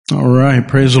All right.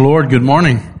 Praise the Lord. Good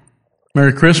morning.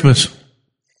 Merry Christmas.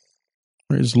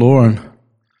 Praise the Lord.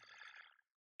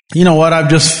 You know what I've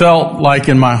just felt like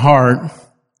in my heart?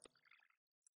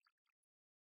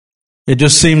 It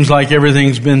just seems like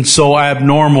everything's been so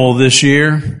abnormal this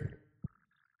year.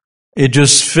 It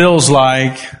just feels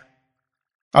like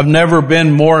I've never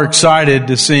been more excited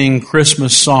to sing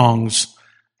Christmas songs.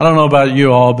 I don't know about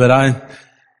you all, but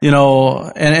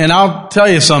and I'll tell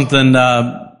you something.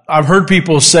 I've heard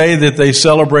people say that they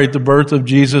celebrate the birth of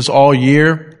Jesus all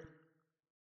year.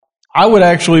 I would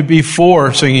actually be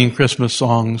for singing Christmas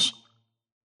songs,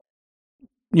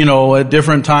 at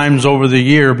different times over the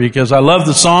year, because I love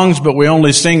the songs, but we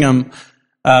only sing them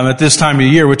at this time of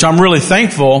year, which I'm really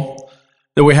thankful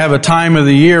that we have a time of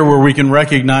the year where we can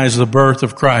recognize the birth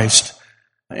of Christ.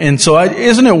 And so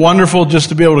isn't it wonderful just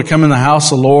to be able to come in the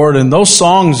house of the Lord? And those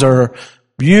songs are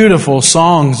beautiful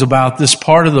songs about this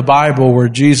part of the Bible where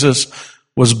Jesus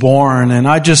was born. And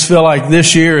I just feel like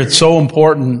this year it's so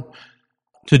important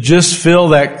to just feel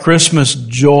that Christmas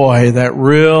joy, that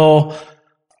real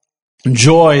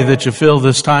joy that you feel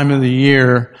this time of the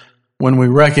year when we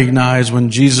recognize when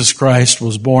Jesus Christ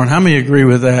was born. How many agree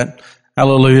with that?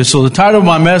 Hallelujah. So the title of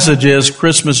my message is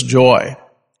Christmas Joy,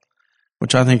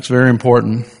 which I think is very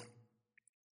important.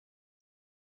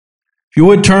 If you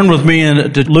would turn with me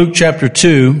to Luke chapter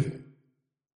 2.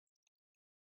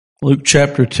 Luke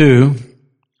chapter 2.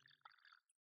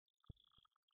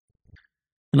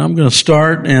 And I'm going to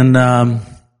start in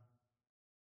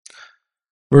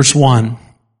verse 1. It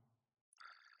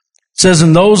says,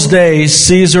 "In those days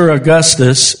Caesar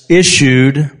Augustus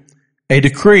issued a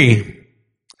decree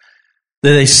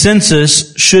that a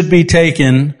census should be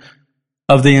taken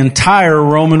of the entire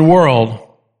Roman world."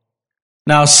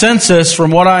 Now, a census,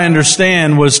 from what I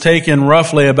understand, was taken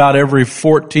roughly about every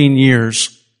 14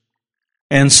 years.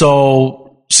 And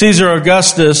so Caesar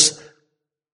Augustus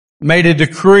made a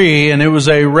decree, and it was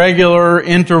a regular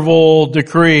interval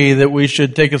decree that we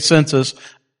should take a census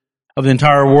of the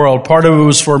entire world. Part of it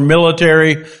was for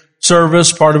military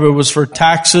service. Part of it was for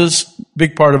taxes.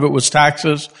 Big part of it was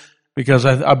taxes, because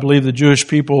I believe the Jewish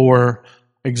people were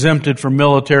exempted from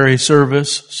military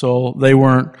service, so they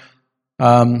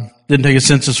didn't take a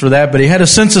census for that. But he had a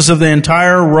census of the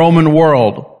entire Roman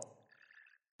world.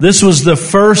 This was the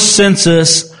first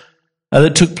census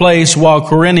that took place while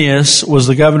Quirinius was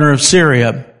the governor of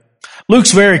Syria.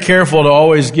 Luke's very careful to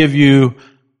always give you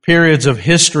periods of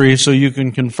history so you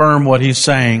can confirm what he's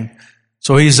saying.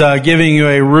 So he's giving you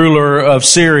a ruler of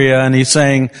Syria, and he's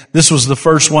saying this was the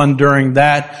first one during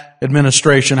that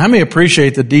administration. How many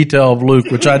appreciate the detail of Luke,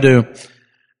 which I do?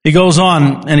 He goes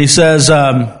on and he says,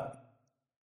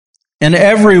 "And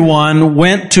everyone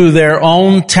went to their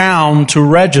own town to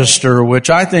register,"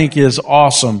 which I think is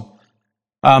awesome.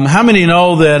 How many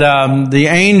know that the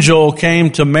angel came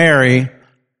to Mary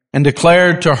and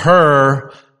declared to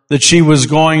her that she was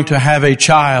going to have a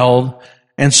child?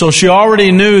 And so she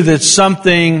already knew that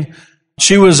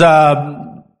she was,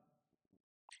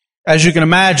 as you can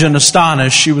imagine,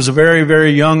 astonished. She was a very,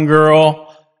 very young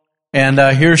girl, and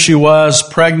here she was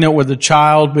pregnant with a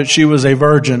child, but she was a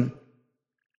virgin.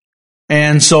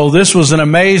 And so this was an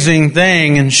amazing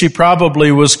thing, and she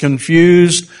probably was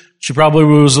confused. She probably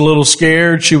was a little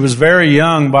scared. She was very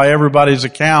young by everybody's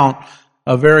account,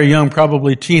 a very young,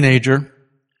 probably teenager.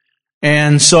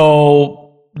 And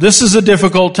so this is a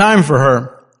difficult time for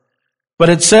her. But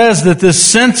it says that this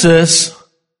census,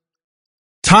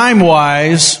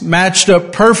 time-wise, matched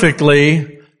up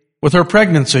perfectly with her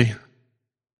pregnancy.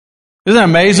 Isn't that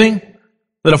amazing?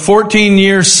 That a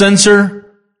 14-year census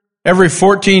every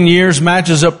 14 years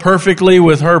matches up perfectly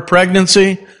with her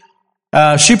pregnancy.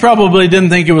 She probably didn't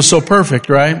think it was so perfect,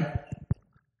 right?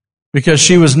 Because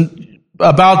she was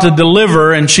about to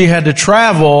deliver and she had to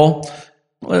travel.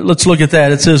 Let's look at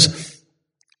that. It says,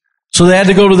 so they had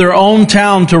to go to their own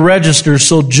town to register.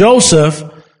 So Joseph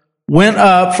went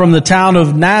up from the town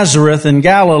of Nazareth in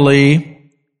Galilee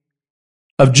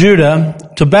of Judah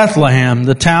to Bethlehem,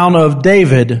 the town of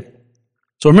David.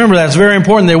 So remember, that's very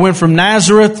important. They went from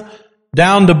Nazareth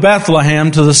down to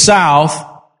Bethlehem to the south.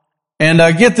 And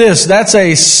get this, that's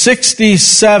a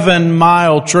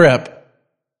 67-mile trip.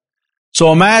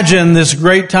 So imagine this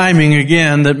great timing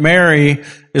again, that Mary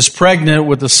is pregnant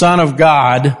with the Son of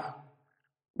God.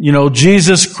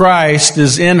 Jesus Christ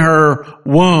is in her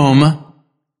womb.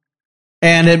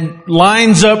 And it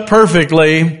lines up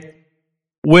perfectly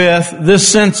with this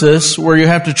census where you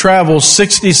have to travel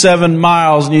 67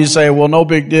 miles, and you say, well, no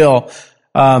big deal.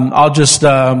 I'll just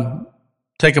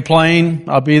take a plane.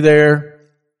 I'll be there a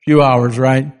few hours,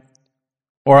 right?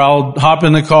 Or I'll hop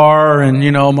in the car and,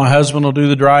 my husband will do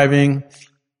the driving.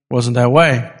 Wasn't that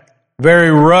way.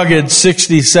 very rugged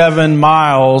 67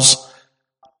 miles,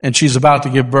 and she's about to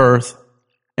give birth.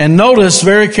 And notice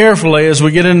very carefully as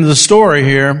we get into the story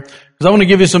here, because I want to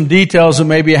give you some details that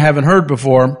maybe I haven't heard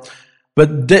before,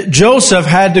 but Joseph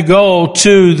had to go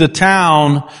to the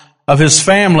town of his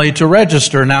family to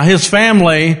register. Now his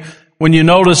family, when you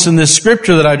notice in this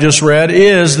scripture that I just read,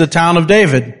 is the town of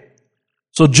David.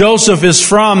 So Joseph is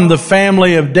from the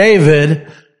family of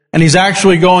David, and he's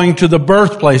actually going to the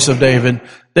birthplace of David.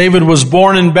 David was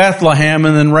born in Bethlehem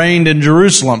and then reigned in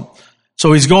Jerusalem.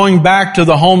 So he's going back to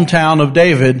the hometown of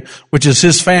David, which is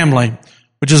his family,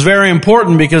 which is very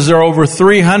important because there are over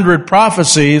 300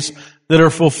 prophecies that are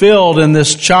fulfilled in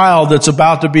this child that's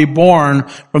about to be born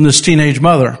from this teenage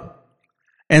mother.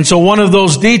 And so one of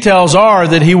those details are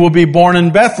that he will be born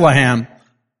in Bethlehem.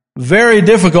 Very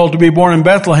difficult to be born in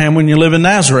Bethlehem when you live in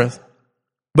Nazareth,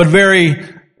 but very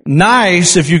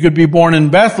nice if you could be born in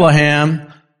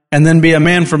Bethlehem and then be a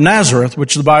man from Nazareth,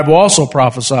 which the Bible also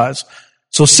prophesies.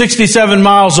 So 67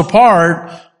 miles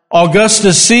apart,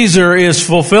 Augustus Caesar is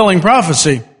fulfilling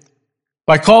prophecy.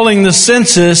 By calling the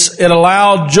census, it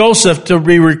allowed Joseph to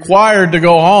be required to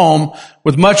go home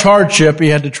with much hardship. He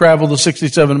had to travel the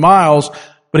 67 miles,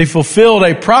 but he fulfilled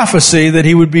a prophecy that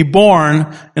he would be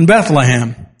born in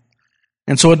Bethlehem.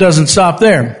 And so it doesn't stop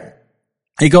there.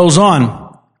 He goes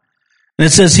on. And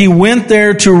it says, he went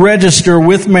there to register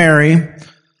with Mary,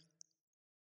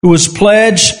 who was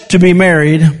pledged to be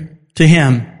married to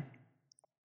him,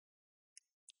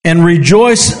 and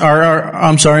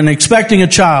and expecting a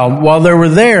child. While they were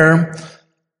there,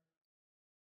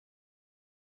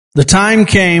 the time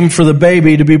came for the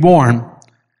baby to be born.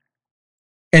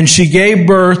 And she gave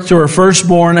birth to her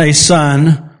firstborn, a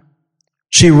son.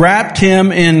 She wrapped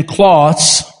him in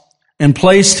cloths and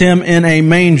placed him in a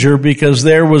manger because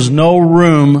there was no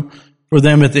room for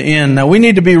them at the inn. Now we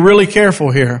need to be really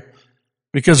careful here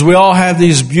because we all have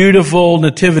these beautiful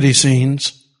nativity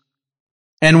scenes.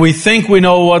 And we think we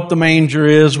know what the manger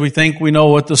is. We think we know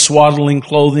what the swaddling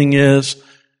clothing is.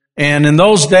 And in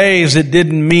those days, it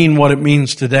didn't mean what it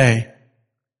means today.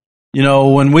 You know,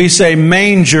 when we say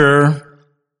manger,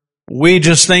 we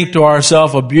just think to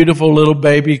ourselves a beautiful little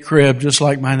baby crib, just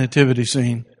like my nativity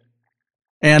scene.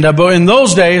 And but in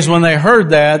those days, when they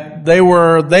heard that,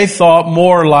 they thought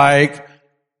more like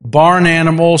barn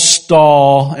animal,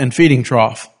 stall, and feeding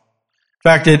trough. In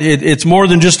fact, it's more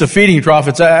than just a feeding trough.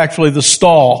 It's actually the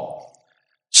stall.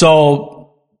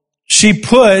 So she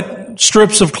put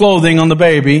strips of clothing on the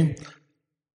baby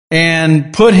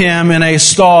and put him in a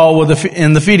stall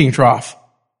in the feeding trough.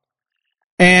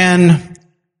 And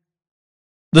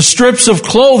the strips of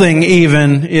clothing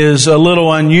even is a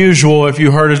little unusual if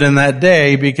you heard it in that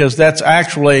day, because that's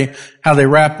actually how they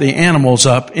wrap the animals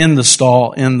up in the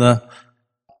stall, in the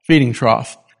feeding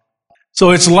trough.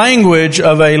 So it's language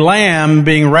of a lamb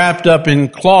being wrapped up in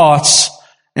cloths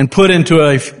and put into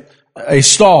a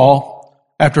stall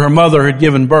after her mother had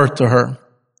given birth to her.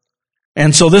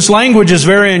 And so this language is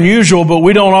very unusual, but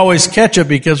we don't always catch it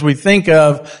because we think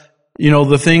of,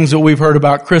 the things that we've heard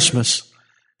about Christmas.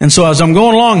 And so as I'm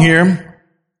going along here,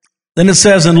 then it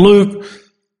says in Luke,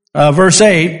 verse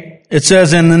 8, it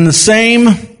says, and in the same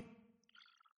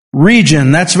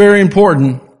region, that's very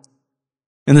important,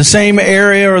 in the same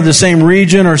area or the same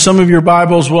region, or some of your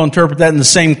Bibles will interpret that in the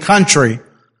same country.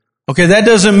 Okay, that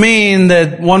doesn't mean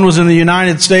that one was in the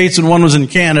United States and one was in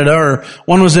Canada, or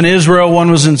one was in Israel, one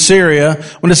was in Syria.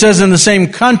 When it says in the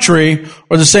same country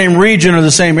or the same region or the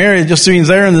same area, it just means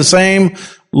they're in the same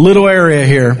little area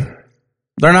here.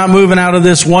 They're not moving out of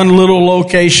this one little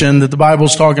location that the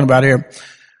Bible's talking about here. It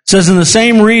says in the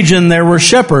same region there were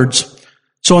shepherds.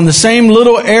 So in the same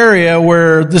little area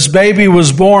where this baby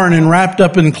was born and wrapped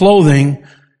up in clothing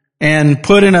and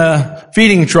put in a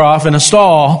feeding trough in a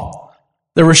stall,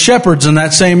 there were shepherds in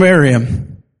that same area,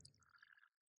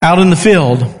 out in the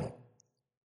field,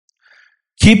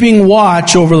 keeping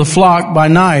watch over the flock by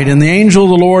night. And the angel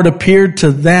of the Lord appeared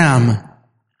to them.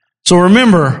 So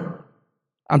remember,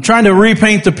 I'm trying to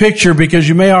repaint the picture because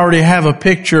you may already have a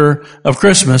picture of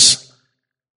Christmas.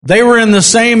 They were in the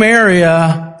same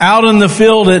area, out in the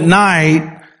field at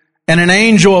night, and an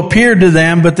angel appeared to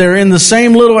them, but they're in the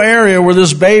same little area where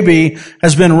this baby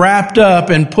has been wrapped up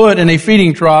and put in a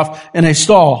feeding trough in a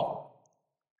stall.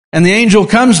 And the angel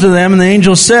comes to them, and the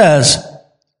angel says,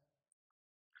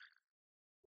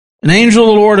 an angel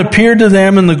of the Lord appeared to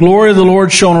them, and the glory of the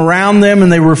Lord shone around them,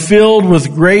 and they were filled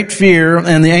with great fear.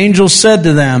 And the angel said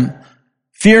to them,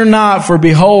 fear not, for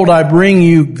behold, I bring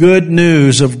you good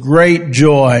news of great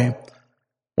joy.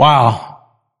 Wow.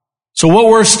 So what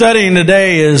we're studying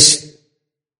today is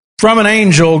from an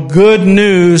angel good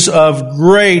news of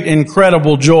great,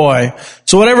 incredible joy.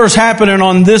 So whatever's happening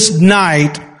on this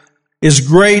night is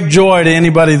great joy to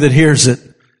anybody that hears it.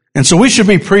 And so we should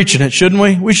be preaching it, shouldn't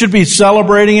we? We should be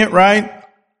celebrating it, right?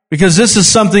 Because this is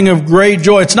something of great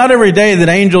joy. It's not every day that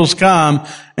angels come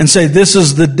and say, this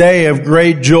is the day of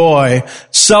great joy.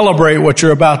 Celebrate what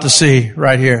you're about to see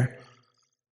right here.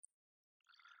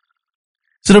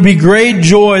 So it'll be great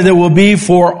joy that will be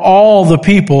for all the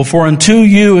people. For unto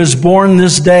you is born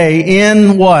this day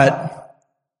in what?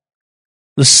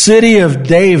 The city of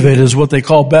David is what they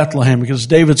call Bethlehem, because it's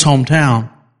David's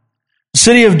hometown. The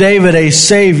city of David, a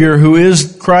Savior who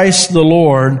is Christ the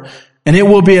Lord, and it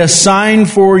will be a sign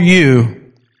for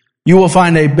you. You will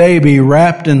find a baby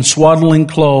wrapped in swaddling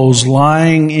clothes,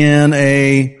 lying in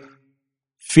a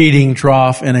feeding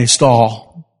trough in a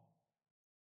stall.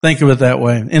 Think of it that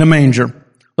way, in a manger.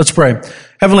 Let's pray.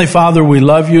 Heavenly Father, we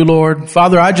love you, Lord.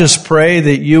 Father, I just pray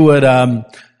that you would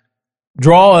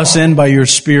draw us in by your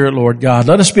Spirit, Lord God.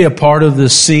 Let us be a part of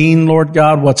this scene, Lord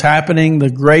God, what's happening,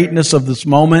 the greatness of this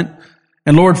moment.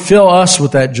 And Lord, fill us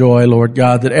with that joy, Lord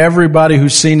God, that everybody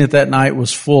who's seen it that night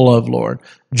was full of, Lord.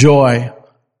 Joy.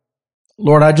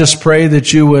 Lord, I just pray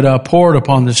that you would pour it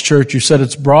upon this church. You said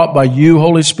it's brought by you,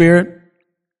 Holy Spirit,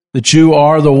 that you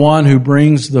are the one who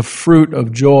brings the fruit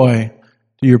of joy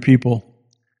to your people.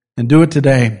 And do it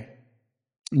today.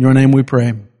 In your name we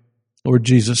pray. Lord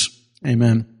Jesus.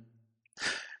 Amen.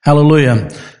 Hallelujah.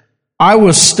 I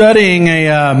was studying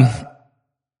how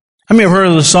many have heard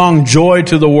of the song Joy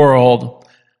to the World?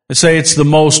 They say it's the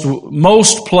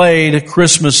most played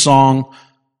Christmas song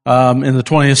in the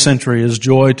 20th century is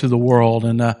Joy to the World.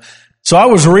 And so I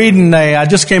was reading I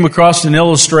just came across an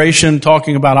illustration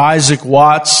talking about Isaac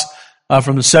Watts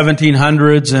from the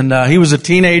 1700s, and he was a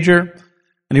teenager,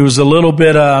 and he was a little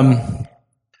bit,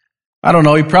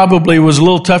 he probably was a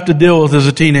little tough to deal with as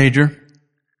a teenager.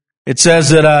 It says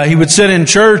that he would sit in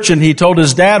church, and he told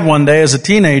his dad one day as a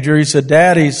teenager, he said,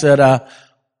 Dad,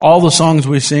 all the songs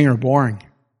we sing are boring.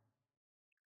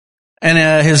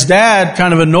 And his dad,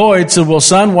 kind of annoyed, said, well,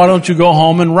 son, why don't you go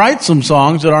home and write some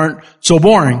songs that aren't so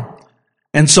boring?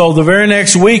 And so the very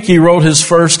next week, he wrote his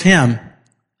first hymn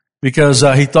because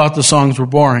he thought the songs were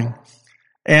boring.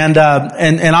 And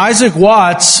Isaac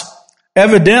Watts,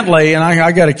 evidently, and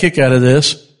I got a kick out of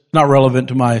this, not relevant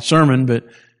to my sermon, but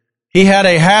he had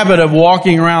a habit of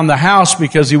walking around the house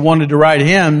because he wanted to write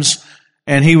hymns,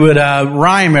 and he would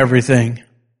rhyme everything.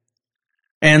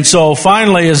 And so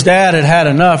finally his dad had had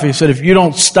enough. He said, if you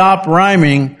don't stop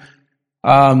rhyming,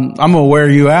 I'm going to wear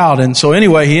you out. And so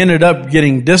anyway, he ended up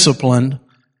getting disciplined.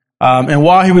 And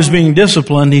while he was being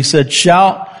disciplined, he said,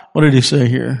 what did he say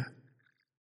here?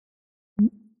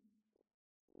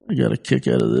 I got a kick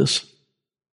out of this.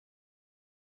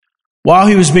 While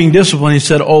he was being disciplined, he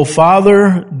said, "O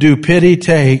Father, do pity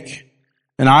take,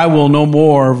 and I will no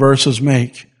more verses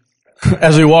make,"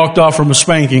 as he walked off from a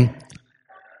spanking.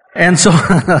 And so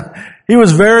he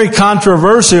was very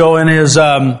controversial in his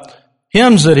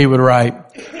hymns that he would write.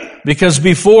 Because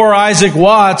before Isaac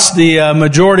Watts, the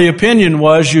majority opinion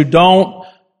was you don't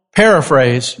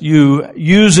paraphrase. You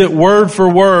use it word for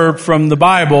word from the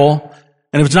Bible.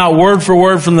 And if it's not word for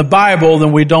word from the Bible,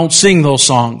 then we don't sing those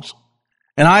songs.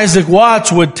 And Isaac Watts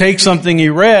would take something he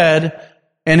read,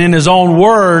 and in his own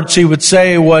words, he would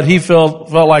say what he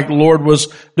felt like the Lord was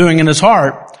doing in his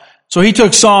heart. So he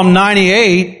took Psalm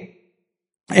 98,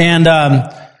 and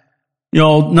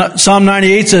Psalm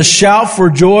 98 says, "Shout for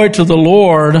joy to the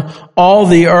Lord, all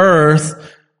the earth,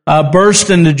 burst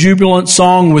into jubilant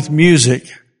song with music."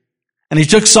 And he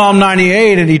took Psalm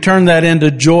 98 and he turned that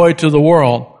into joy to the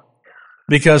world,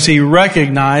 because he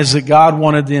recognized that God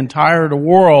wanted the entire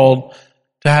world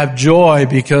to have joy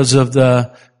because of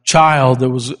the child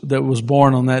that was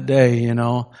born on that day,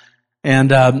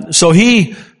 And so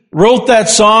he wrote that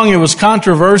song. It was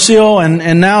controversial,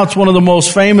 and now it's one of the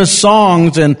most famous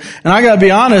songs. And I got to be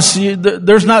honest,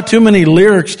 there's not too many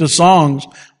lyrics to songs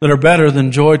that are better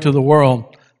than "Joy to the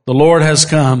World." The Lord has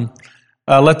come.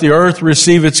 Let the earth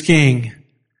receive its King.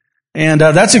 And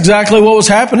that's exactly what was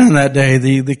happening that day.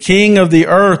 The King of the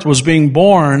earth was being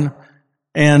born,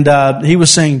 and he was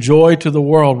saying joy to the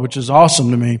world, which is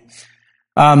awesome to me.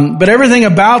 But everything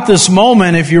about this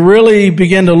moment, if you really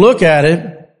begin to look at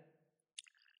it,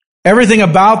 everything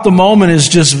about the moment is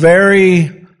just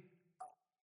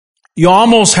you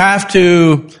almost have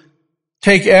to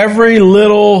take every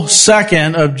little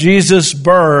second of Jesus'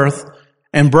 birth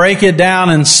and break it down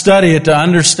and study it to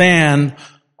understand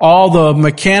all the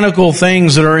mechanical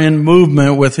things that are in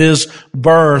movement with his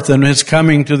birth and his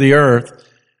coming to the earth.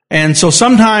 And so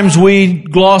sometimes we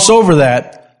gloss over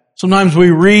that. Sometimes we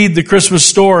read the Christmas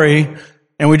story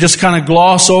and we just kind of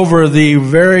gloss over the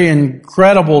very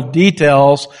incredible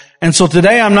details. And so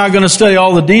today I'm not going to study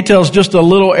all the details, just a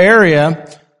little area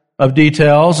of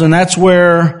details, and that's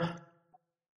where,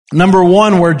 number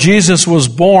one, where Jesus was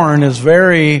born is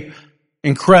very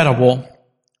incredible.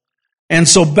 And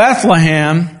so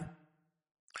Bethlehem,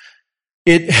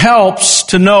 it helps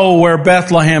to know where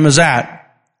Bethlehem is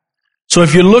at. So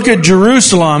if you look at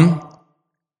Jerusalem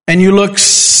and you look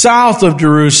south of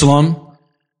Jerusalem,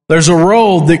 there's a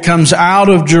road that comes out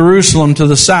of Jerusalem to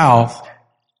the south.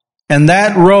 And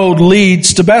that road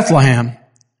leads to Bethlehem.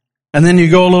 And then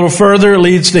you go a little further, it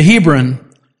leads to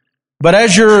Hebron. But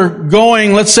as you're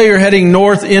going, let's say you're heading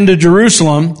north into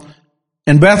Jerusalem,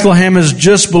 and Bethlehem is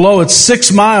just below. It's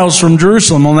 6 miles from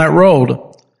Jerusalem on that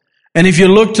road. And if you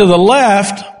look to the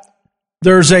left,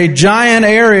 there's a giant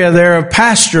area there of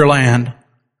pasture land.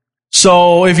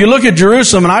 So if you look at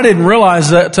Jerusalem, and I didn't realize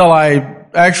that till I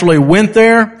actually went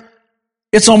there,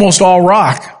 it's almost all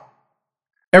rock.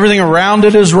 Everything around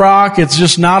it is rock. It's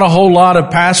just not a whole lot of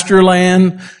pasture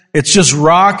land. It's just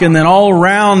rock. And then all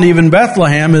around even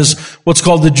Bethlehem is what's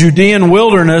called the Judean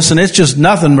wilderness, and it's just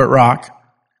nothing but rock.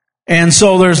 And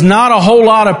so there's not a whole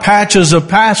lot of patches of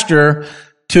pasture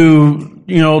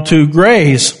to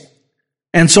graze.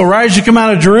 And so right as you come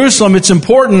out of Jerusalem, it's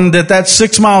important that that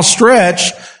 6 mile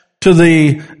stretch to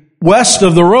the west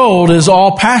of the road is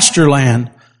all pasture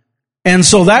land. And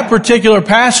so that particular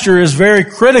pasture is very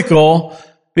critical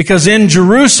because in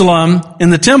Jerusalem, in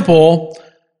the temple,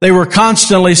 they were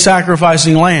constantly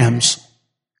sacrificing lambs.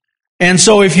 And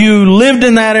so if you lived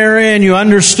in that area and you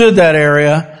understood that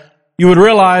area, you would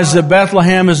realize that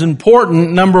Bethlehem is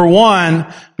important, number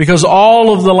one, because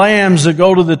all of the lambs that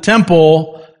go to the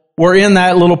temple were in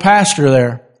that little pasture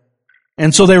there.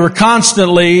 And so they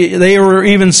were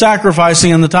even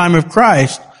sacrificing in the time of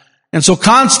Christ. And so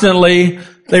constantly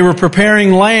they were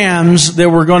preparing lambs that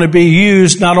were going to be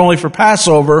used not only for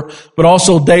Passover, but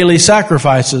also daily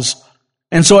sacrifices.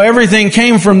 And so everything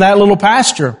came from that little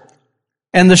pasture.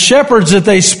 And the shepherds that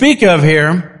they speak of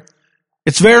here,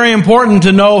 it's very important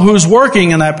to know who's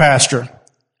working in that pasture.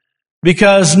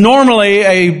 Because normally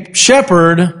a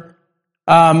shepherd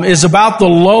is about the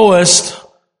lowest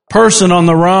person on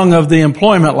the rung of the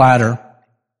employment ladder.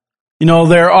 You know,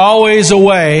 they're always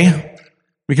away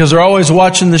because they're always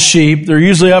watching the sheep. They're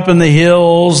usually up in the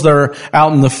hills. They're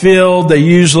out in the field. They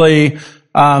usually,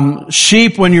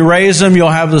 sheep, when you raise them, you'll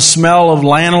have the smell of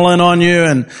lanolin on you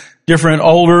and different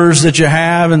odors that you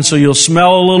have. And so you'll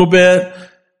smell a little bit.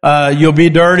 You'll be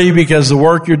dirty because the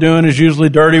work you're doing is usually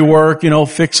dirty work,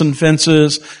 fixing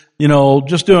fences,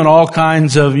 just doing all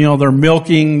kinds of, they're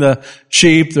milking the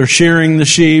sheep, they're shearing the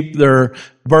sheep, they're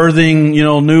birthing,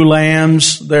 new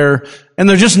lambs, they're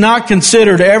just not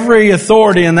considered. Every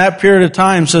authority in that period of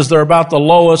time says they're about the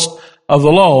lowest of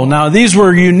the low. Now, these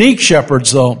were unique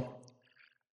shepherds, though.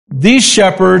 These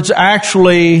shepherds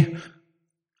actually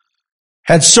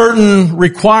had certain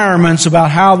requirements about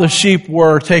how the sheep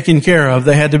were taken care of.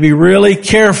 They had to be really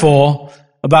careful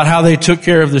about how they took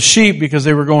care of the sheep because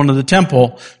they were going to the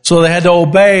temple. So they had to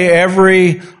obey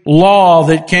every law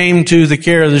that came to the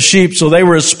care of the sheep. So they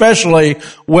were especially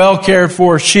well cared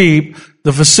for sheep.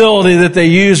 The facility that they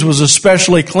used was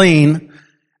especially clean.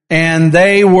 And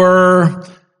they were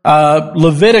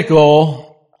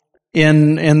Levitical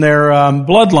in their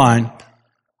bloodline.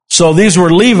 So these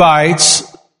were Levites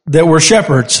that were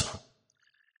shepherds.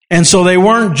 And so they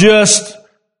weren't just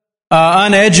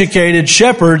uneducated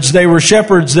shepherds. They were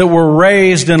shepherds that were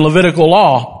raised in Levitical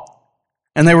law.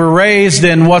 And they were raised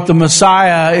in what the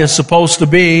Messiah is supposed to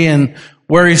be and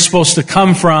where he's supposed to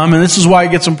come from. And this is why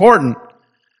it gets important.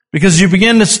 Because you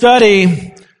begin to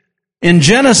study in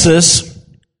Genesis,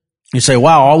 you say,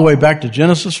 wow, all the way back to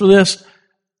Genesis for this?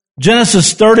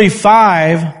 Genesis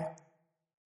 35,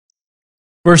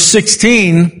 verse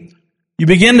 16, you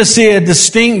begin to see a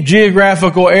distinct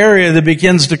geographical area that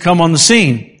begins to come on the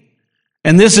scene.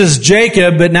 And this is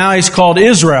Jacob, but now he's called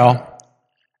Israel.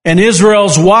 And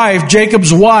Israel's wife,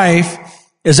 Jacob's wife,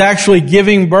 is actually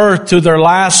giving birth to their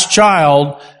last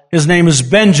child. His name is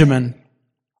Benjamin.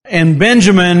 And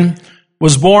Benjamin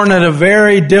was born at a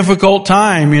very difficult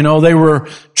time. They were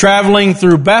traveling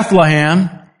through Bethlehem.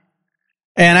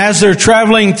 And as they're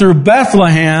traveling through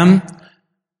Bethlehem,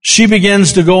 she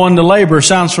begins to go into labor.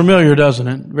 Sounds familiar, doesn't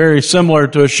it? Very similar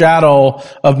to a shadow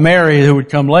of Mary who would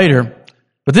come later.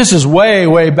 But this is way,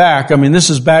 way back. This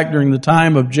is back during the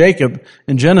time of Jacob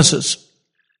in Genesis.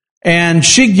 And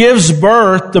she gives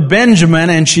birth to Benjamin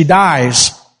and she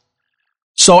dies.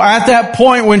 So at that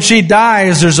point when she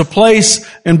dies, there's a place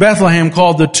in Bethlehem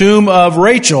called the tomb of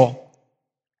Rachel.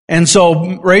 And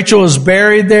so Rachel is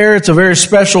buried there. It's a very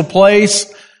special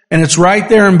place. And it's right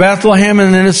there in Bethlehem.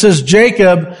 And then it says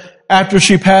Jacob, after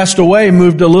she passed away,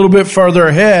 moved a little bit further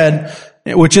ahead,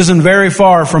 which isn't very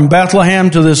far from Bethlehem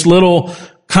to this little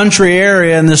country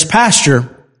area in this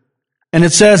pasture. And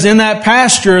it says in that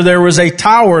pasture there was a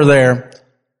tower there.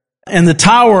 And the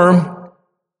tower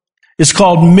is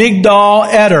called Migdal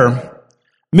Eder.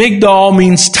 Migdal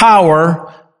means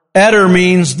tower. Eder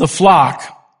means the flock.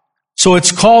 So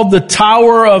it's called the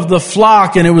Tower of the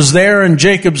Flock, and it was there in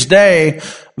Jacob's day.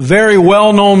 Very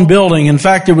well-known building. In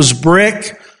fact, it was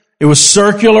brick, it was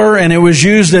circular, and it was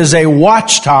used as a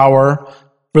watchtower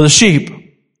for the sheep.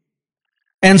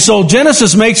 And so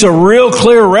Genesis makes a real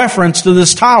clear reference to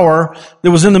this tower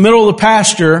that was in the middle of the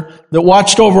pasture that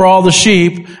watched over all the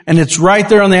sheep, and it's right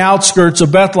there on the outskirts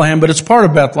of Bethlehem, but it's part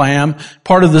of Bethlehem,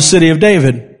 part of the city of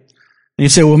David. And you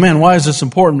say, well, man, why is this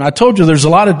important? I told you there's a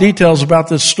lot of details about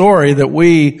this story that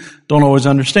we don't always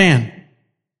understand.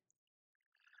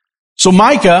 So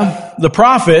Micah, the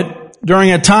prophet, during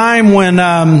a time when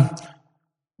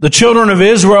the children of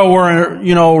Israel were,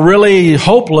 really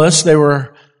hopeless, they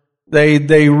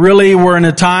really were in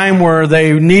a time where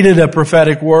they needed a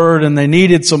prophetic word and they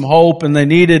needed some hope and they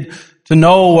needed to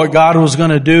know what God was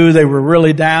going to do. They were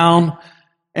really down.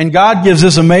 And God gives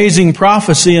this amazing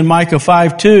prophecy in Micah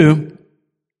 5:2.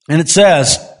 And it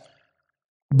says,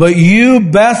 "But you,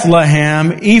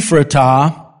 Bethlehem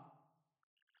Ephratah,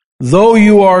 though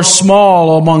you are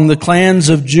small among the clans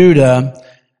of Judah,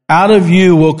 out of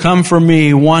you will come for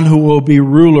me one who will be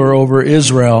ruler over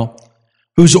Israel,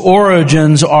 whose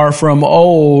origins are from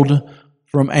old,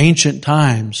 from ancient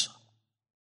times."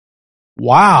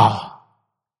 Wow.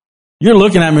 You're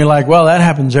looking at me like, well, that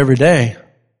happens every day.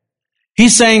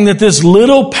 He's saying that this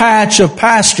little patch of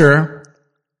pasture,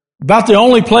 about the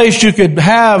only place you could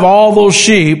have all those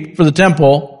sheep for the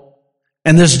temple,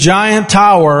 and this giant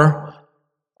tower,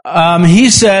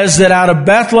 he says that out of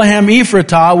Bethlehem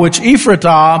Ephratah, which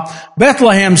Ephratah,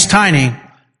 Bethlehem's tiny.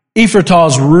 Ephratah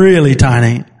is really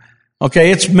tiny.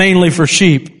 Okay, it's mainly for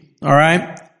sheep, all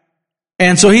right?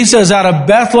 And so he says out of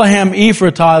Bethlehem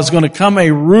Ephratah is going to come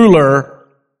a ruler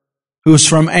who's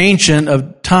from ancient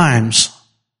of times.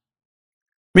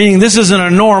 Meaning this isn't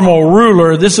a normal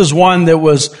ruler, this is one that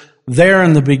was there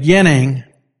in the beginning,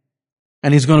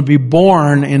 and he's going to be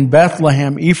born in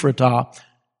Bethlehem Ephratah.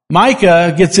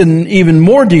 Micah gets in even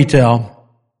more detail.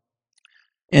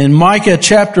 In Micah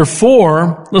chapter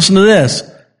 4, listen to this.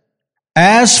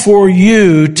 "As for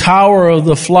you, tower of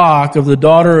the flock of the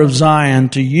daughter of Zion,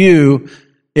 to you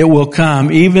it will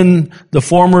come, even the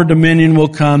former dominion will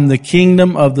come, the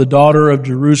kingdom of the daughter of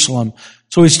Jerusalem."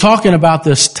 So he's talking about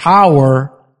this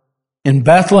tower in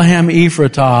Bethlehem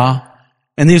Ephratah,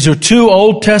 and these are two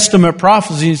Old Testament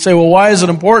prophecies. You say, well, why is it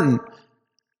important?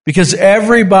 Because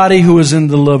everybody who was in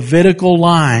the Levitical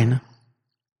line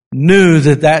knew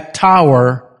that that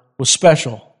tower was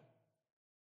special.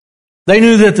 They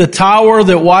knew that the tower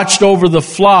that watched over the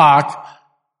flock,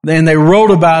 and they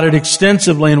wrote about it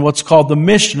extensively in what's called the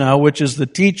Mishnah, which is the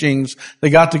teachings. They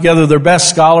got together their best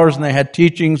scholars and they had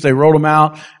teachings, they wrote them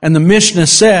out. And the Mishnah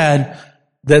said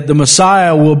that the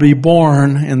Messiah will be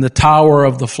born in the tower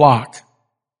of the flock.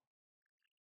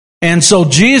 And so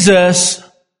Jesus,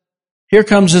 here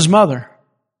comes his mother.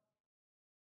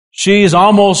 She's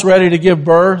almost ready to give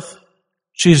birth.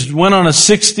 She's went on a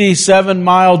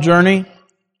 67-mile journey.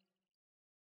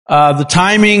 The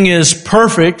timing is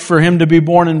perfect for him to be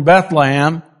born in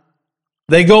Bethlehem.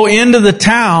 They go into the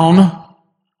town.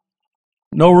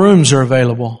 No rooms are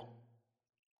available.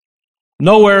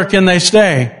 Nowhere can they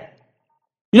stay.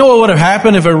 You know what would have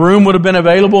happened if a room would have been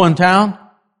available in town?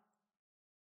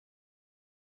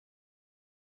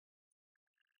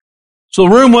 So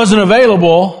the room wasn't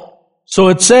available. So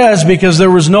it says because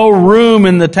there was no room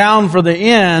in the town for the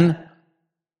inn,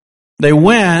 they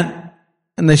went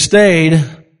and they stayed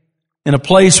in a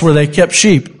place where they kept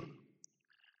sheep.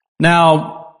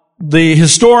 Now, the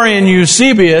historian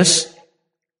Eusebius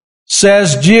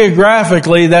says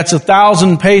geographically that's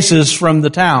 1,000 paces from the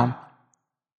town.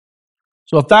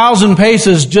 So 1,000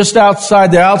 paces just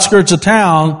outside the outskirts of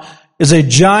town is a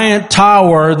giant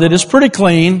tower that is pretty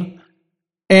clean.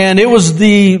 And it was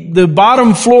the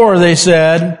bottom floor, they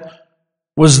said,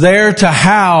 was there to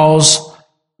house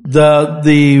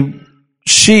the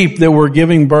sheep that were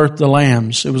giving birth to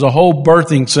lambs. It was a whole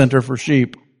birthing center for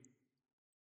sheep.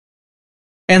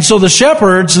 And so the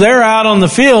shepherds, they're out on the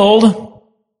field,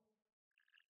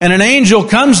 and an angel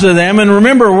comes to them. And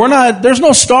remember, there's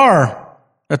no star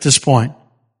at this point.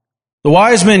 The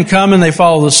wise men come and they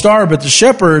follow the star, but the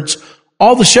shepherds,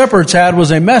 all the shepherds had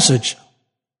was a message.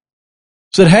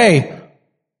 Said, hey,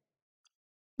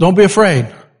 don't be afraid.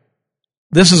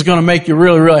 This is going to make you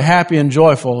really, really happy and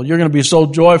joyful. You're going to be so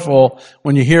joyful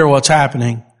when you hear what's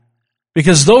happening.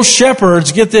 Because those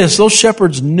shepherds, get this, those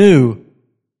shepherds knew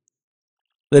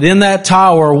that in that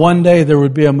tower one day there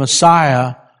would be a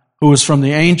Messiah who was from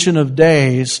the Ancient of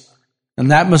Days,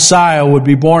 and that Messiah would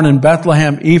be born in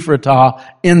Bethlehem Ephratah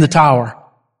in the tower.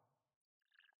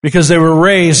 Because they were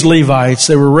raised Levites,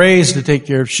 they were raised to take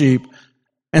care of sheep.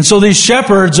 And so these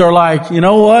shepherds are like, you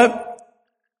know what?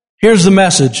 Here's the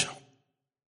message.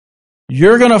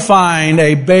 You're going to find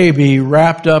a baby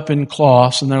wrapped up in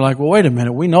cloths. And they're like, well, wait a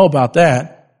minute, we know about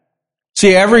that.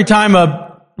 See, every time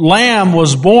a lamb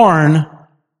was born,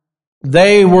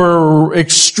 they were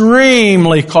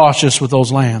extremely cautious with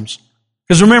those lambs.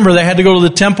 Because remember, they had to go to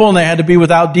the temple and they had to be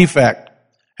without defect.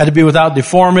 Had to be without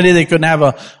deformity. They couldn't have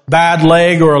a bad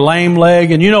leg or a lame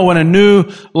leg. And you know, when a new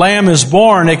lamb is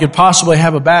born, they could possibly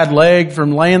have a bad leg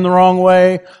from laying the wrong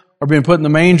way or being put in the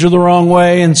manger the wrong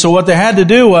way. And so what they had to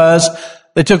do was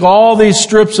they took all these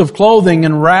strips of clothing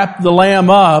and wrapped the lamb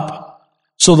up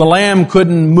so the lamb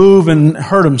couldn't move and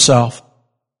hurt himself.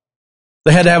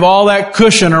 They had to have all that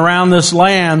cushion around this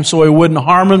lamb so he wouldn't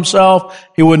harm himself,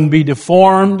 he wouldn't be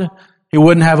deformed, he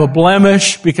wouldn't have a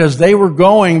blemish, because they were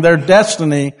going, their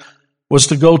destiny was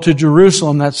to go to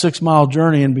Jerusalem, that 6-mile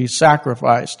journey, and be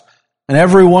sacrificed. And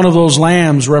every one of those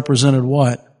lambs represented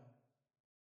what?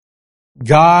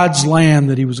 God's lamb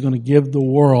that He was going to give the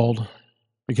world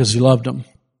because He loved them.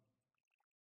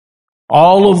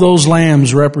 All of those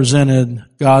lambs represented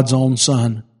God's own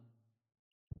Son.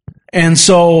 And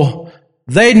so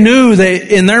they knew,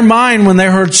 in their mind, when they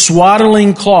heard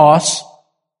swaddling cloths,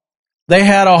 they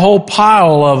had a whole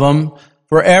pile of them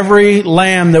for every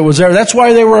lamb that was there. That's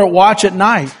why they were at watch at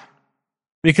night.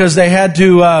 Because they had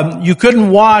to, you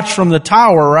couldn't watch from the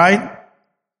tower, right?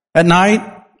 At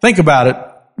night. Think about it.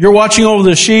 You're watching over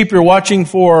the sheep, you're watching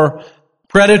for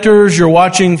predators, you're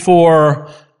watching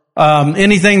for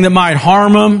anything that might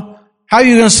harm them. How are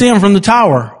you going to see them from the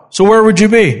tower? So where would you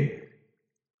be?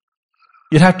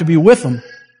 You'd have to be with them.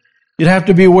 You'd have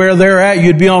to be where they're at.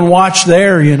 You'd be on watch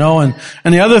there, you know. And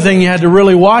the other thing you had to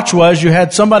really watch was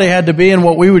somebody had to be in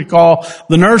what we would call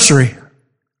the nursery.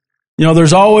 You know,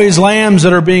 there's always lambs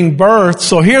that are being birthed.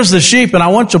 So here's the sheep, and I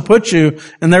want to put you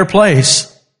in their place.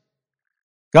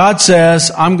 God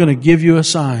says, I'm going to give you a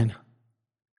sign.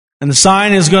 And the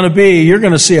sign is going to be, you're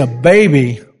going to see a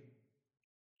baby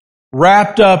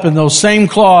wrapped up in those same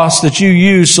cloths that you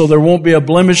use so there won't be a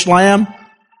blemished lamb.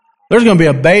 There's going to be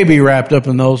a baby wrapped up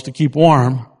in those to keep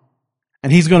warm.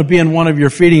 And he's going to be in one of your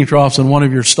feeding troughs in one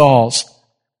of your stalls.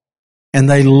 And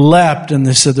they leapt, and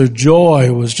they said their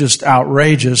joy was just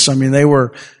outrageous. I mean, they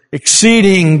were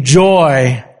exceeding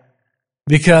joy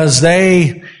because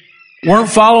they weren't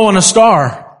following a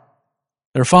star.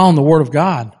 They're following the Word of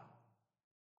God.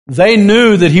 They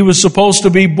knew that He was supposed to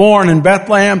be born in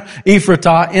Bethlehem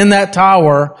Ephratah in that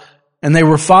tower, and they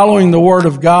were following the Word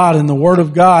of God. And the Word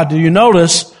of God, do you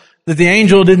notice that the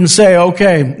angel didn't say,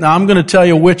 okay, now I'm going to tell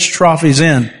you which trough he's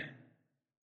in.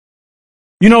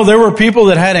 You know, there were people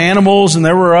that had animals and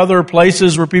there were other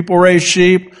places where people raised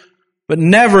sheep, but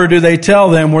never do they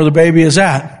tell them where the baby is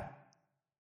at.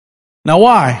 Now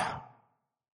why?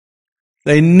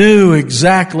 They knew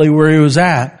exactly where he was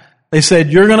at. They said,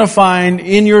 you're going to find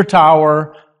in your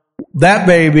tower that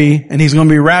baby, and he's going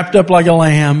to be wrapped up like a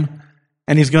lamb,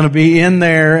 and he's going to be in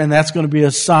there, and that's going to be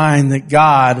a sign that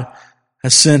God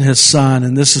has sent His Son,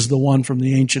 and this is the one from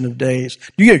the Ancient of Days.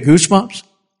 Do you get goosebumps?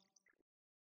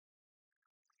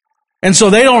 And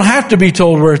so they don't have to be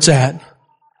told where it's at.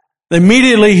 They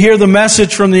immediately hear the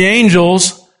message from the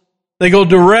angels. They go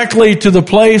directly to the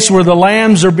place where the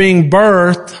lambs are being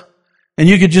birthed, and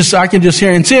I can just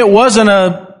hear. And see, it wasn't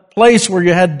a place where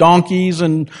you had donkeys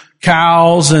and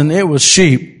cows, and it was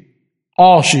sheep.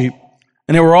 All sheep.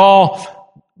 And they were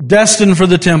all destined for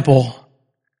the temple.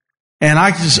 And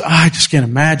I just can't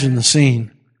imagine the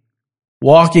scene.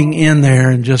 Walking in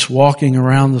there and just walking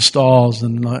around the stalls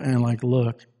and like,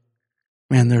 look,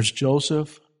 man, there's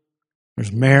Joseph,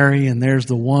 there's Mary, and there's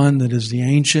the one that is the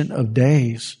Ancient of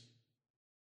Days.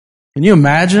 Can you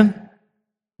imagine?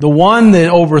 The one that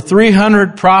over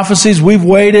 300 prophecies, we've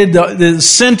waited, the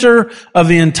center of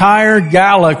the entire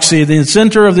galaxy, the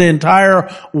center of the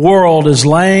entire world is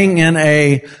laying in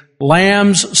a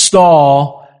lamb's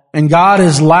stall. And God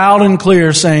is loud and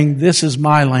clear saying, this is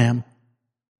my lamb.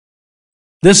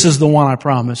 This is the one I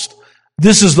promised.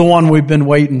 This is the one we've been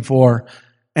waiting for.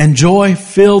 And joy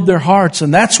filled their hearts.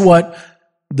 And that's what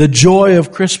the joy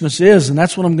of Christmas is. And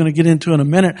that's what I'm going to get into in a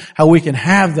minute, how we can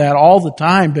have that all the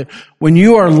time. But when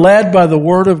you are led by the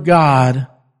Word of God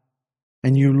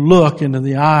and you look into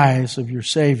the eyes of your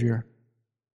Savior,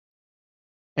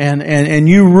 And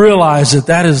you realize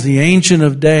that is the Ancient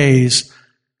of Days,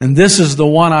 and this is the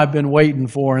one I've been waiting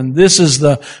for, and this is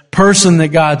the person that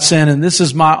God sent, and this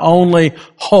is my only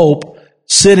hope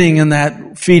sitting in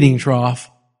that feeding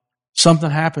trough. Something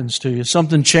happens to you.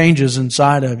 Something changes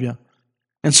inside of you.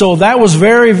 And so that was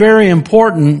very, very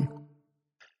important,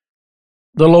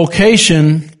 the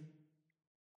location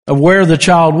of where the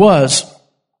child was.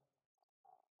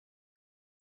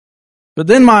 But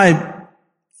then my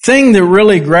thing that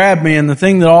really grabbed me, and the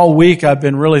thing that all week I've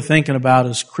been really thinking about,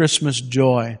 is Christmas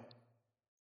joy.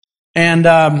 And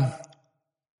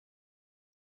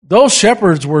those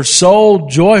shepherds were so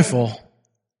joyful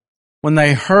when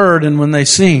they heard and when they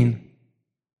seen.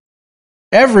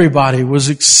 Everybody was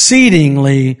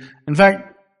exceedingly, in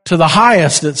fact, to the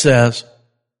highest, it says,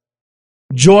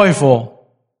 joyful.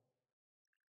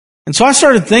 And so I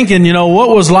started thinking, what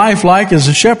was life like as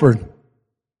a shepherd?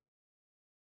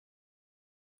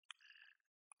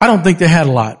 I don't think they had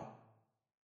a lot.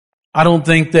 I don't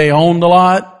think they owned a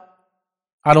lot.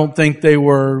 I don't think they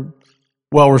were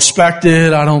well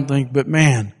respected. But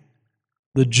man,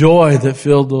 the joy that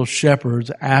filled those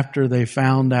shepherds after they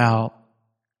found out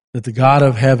that the God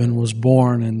of heaven was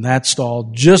born in that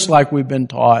stall, just like we've been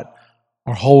taught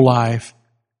our whole life.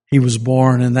 He was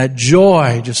born, and that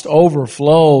joy just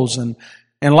overflows. And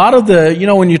a lot of the,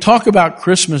 when you talk about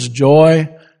Christmas joy,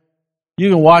 you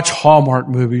can watch Hallmark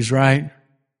movies, right?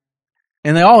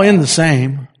 And they all end the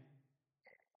same.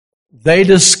 They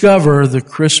discover the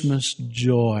Christmas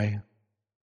joy,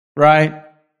 right?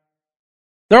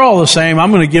 They're all the same.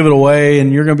 I'm going to give it away,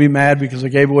 and you're going to be mad because I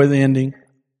gave away the ending.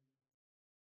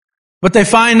 But they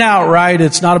find out, right,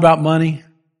 it's not about money.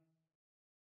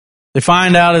 They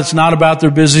find out it's not about their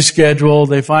busy schedule.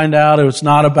 They find out it's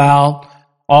not about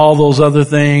all those other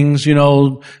things.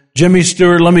 Jimmy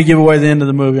Stewart, let me give away the end of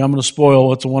the movie. I'm going to spoil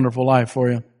What's a Wonderful Life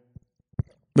for you.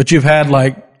 But you've had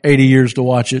like 80 years to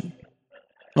watch it.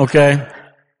 Okay?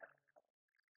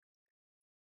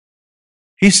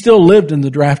 He still lived in the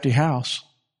drafty house.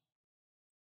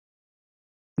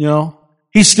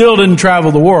 He still didn't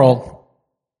travel the world.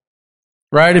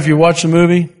 Right? If you watch the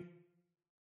movie.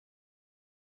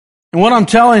 And what I'm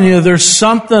telling you, there's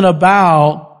something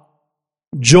about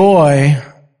joy.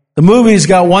 The movie's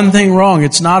got one thing wrong.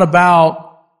 It's not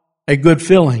about a good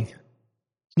feeling.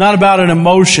 It's not about an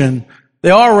emotion.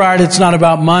 They are right. It's not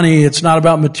about money. It's not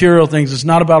about material things. It's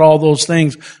not about all those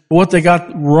things. But what they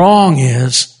got wrong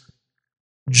is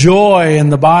joy in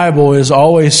the Bible is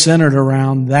always centered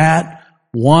around that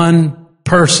one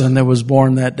person that was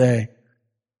born that day.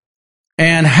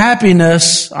 And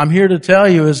happiness, I'm here to tell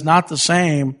you, is not the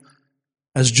same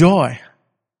as joy.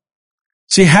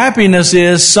 See, happiness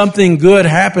is something good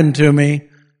happened to me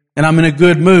and I'm in a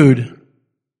good mood.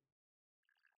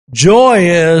 Joy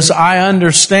is I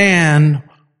understand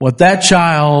what that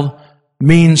child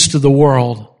means to the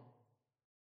world.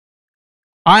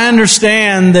 I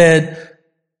understand that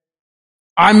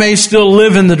I may still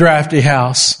live in the drafty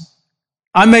house.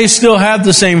 I may still have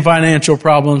the same financial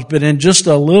problems, but in just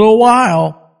a little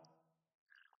while,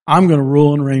 I'm going to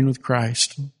rule and reign with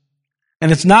Christ.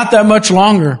 And it's not that much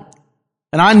longer.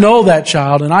 And I know that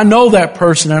child, and I know that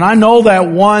person, and I know that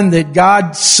one that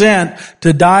God sent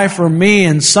to die for me,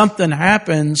 and something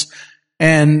happens,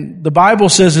 and the Bible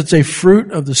says it's a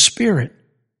fruit of the Spirit.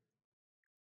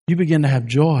 You begin to have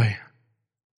joy.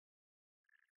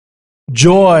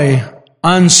 Joy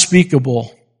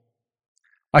unspeakable.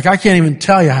 Like, I can't even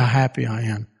tell you how happy I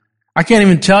am. I can't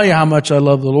even tell you how much I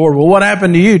love the Lord. Well, what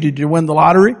happened to you? Did you win the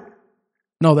lottery?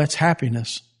 No, that's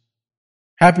happiness.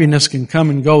 Happiness can come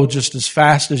and go just as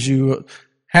fast as you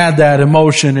had that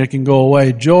emotion. It can go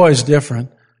away. Joy is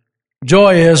different.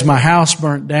 Joy is my house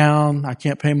burnt down. I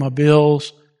can't pay my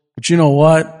bills. But you know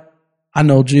what? I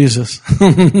know Jesus.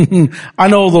 I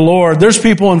know the Lord. There's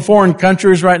people in foreign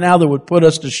countries right now that would put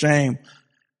us to shame.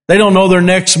 They don't know their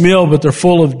next meal, but they're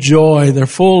full of joy. They're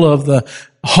full of the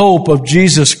hope of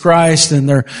Jesus Christ, and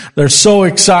they're so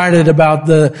excited about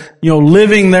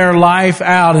living their life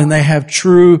out, and they have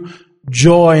true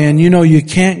joy. And you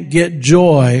can't get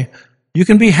joy. You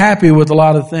can be happy with a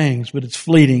lot of things, but it's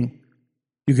fleeting.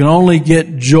 You can only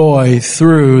get joy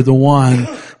through the one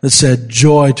that said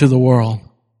joy to the world.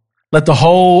 Let the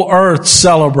whole earth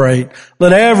celebrate.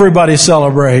 Let everybody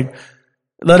celebrate.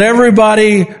 Let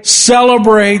everybody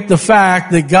celebrate the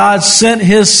fact that God sent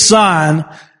His Son,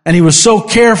 and He was so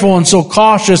careful and so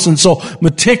cautious and so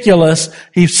meticulous.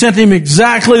 He sent Him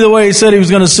exactly the way He said He was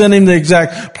going to send Him, the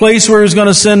exact place where He was going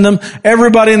to send Him.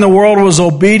 Everybody in the world was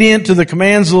obedient to the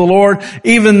commands of the Lord.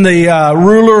 Even the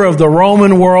ruler of the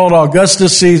Roman world,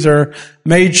 Augustus Caesar,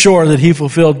 made sure that he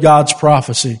fulfilled God's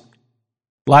prophecy.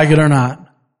 Like it or not.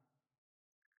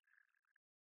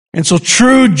 And so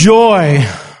true joy,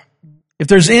 if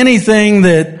there's anything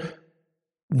that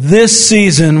this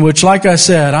season, which like I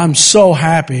said, I'm so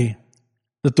happy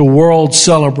that the world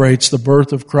celebrates the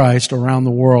birth of Christ around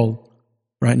the world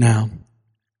right now.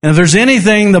 And if there's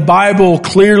anything the Bible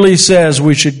clearly says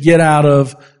we should get out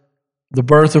of the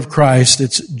birth of Christ,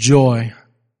 it's joy.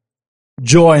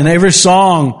 Joy. And every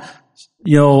song,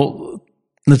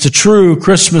 that's a true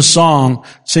Christmas song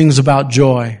sings about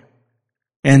joy.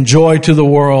 And joy to the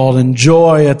world, and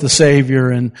joy at the Savior,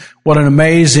 and what an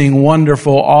amazing,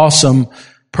 wonderful, awesome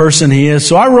person He is.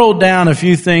 So I wrote down a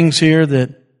few things here that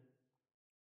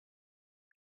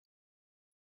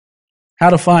how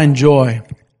to find joy.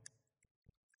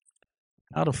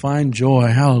 How to find joy.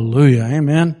 Hallelujah.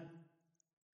 Amen.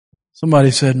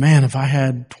 Somebody said, man, if I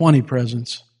had 20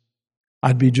 presents,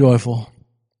 I'd be joyful.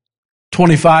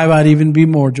 25, I'd even be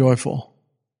more joyful.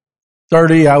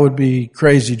 30, I would be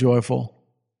crazy joyful.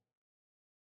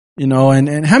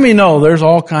 And how many know there's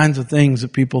all kinds of things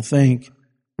that people think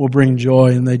will bring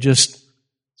joy, and it's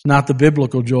not the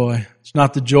biblical joy. It's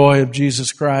not the joy of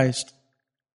Jesus Christ.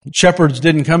 Shepherds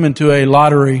didn't come into a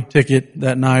lottery ticket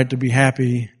that night to be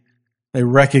happy. They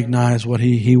recognized what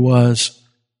he was.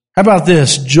 How about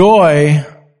this? Joy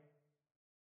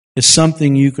is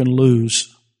something you can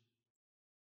lose.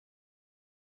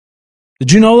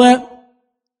 Did you know that?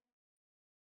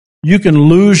 You can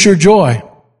lose your joy.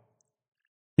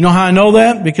 You know how I know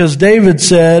that? Because David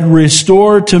said,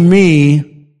 restore to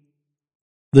me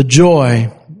the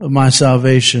joy of my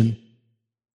salvation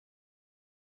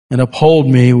and uphold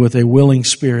me with a willing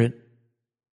spirit.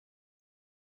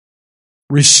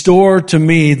 Restore to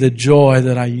me the joy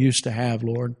that I used to have,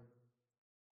 Lord.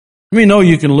 Let me know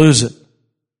you can lose it.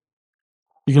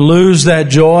 You can lose that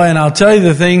joy, and I'll tell you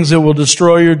the things that will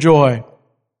destroy your joy.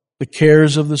 The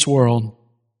cares of this world.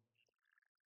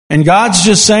 And God's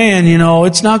just saying,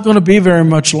 it's not going to be very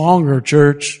much longer,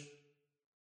 church.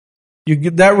 You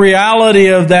get that reality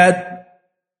of that,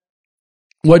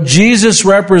 what Jesus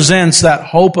represents, that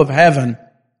hope of heaven.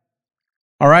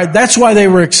 All right, that's why they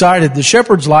were excited. The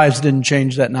shepherds' lives didn't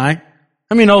change that night.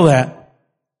 Let me know that.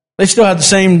 They still had the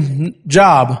same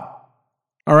job.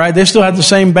 All right, they still had the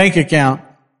same bank account.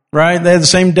 Right? They had the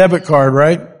same debit card,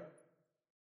 right?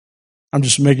 I'm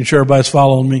just making sure everybody's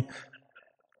following me.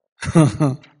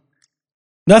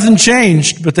 Nothing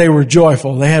changed, but they were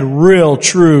joyful. They had real,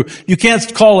 true. You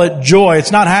can't call it joy.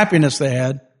 It's not happiness they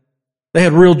had. They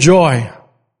had real joy.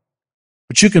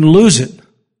 But you can lose it.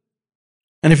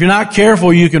 And if you're not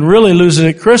careful, you can really lose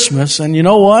it at Christmas. And you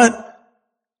know what?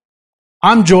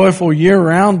 I'm joyful year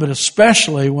round, but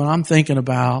especially when I'm thinking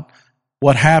about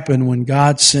what happened when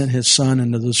God sent His Son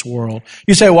into this world.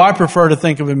 You say, well, I prefer to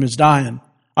think of Him as dying.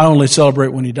 I only celebrate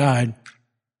when He died.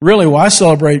 Really, well, I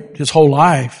celebrate His whole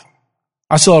life.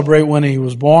 I celebrate when He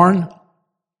was born.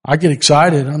 I get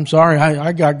excited. I'm sorry.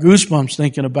 I got goosebumps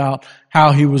thinking about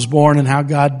how He was born and how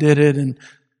God did it.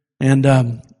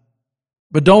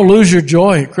 But don't lose your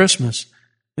joy at Christmas.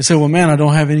 You say, well, man, I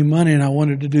don't have any money and I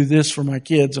wanted to do this for my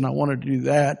kids and I wanted to do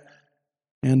that.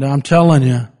 And I'm telling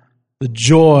you, the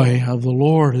joy of the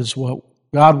Lord is what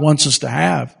God wants us to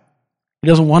have. He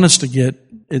doesn't want us to get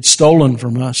it stolen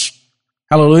from us.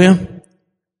 Hallelujah.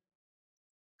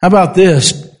 How about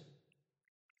this?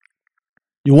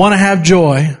 You want to have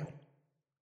joy.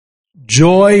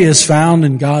 Joy is found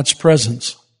in God's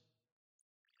presence.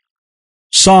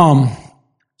 Psalm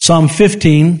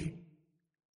 15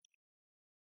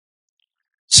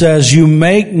 says, you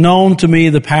make known to me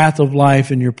the path of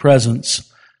life in your presence.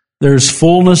 There's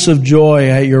fullness of joy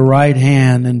at your right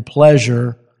hand and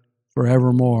pleasure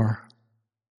forevermore.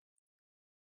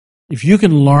 If you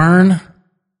can learn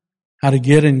how to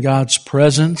get in God's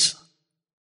presence,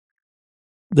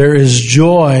 there is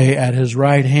joy at His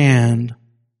right hand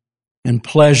and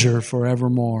pleasure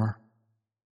forevermore.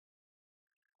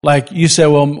 Like you say,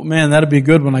 well, man, that'd be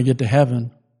good when I get to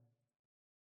heaven.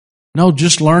 No,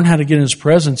 just learn how to get in His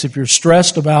presence. If you're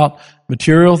stressed about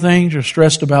material things, you're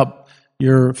stressed about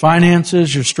your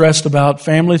finances, you're stressed about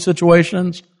family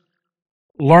situations,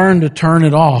 learn to turn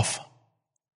it off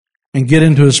and get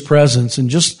into His presence. And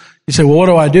just, you say, well, what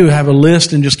do I do? Have a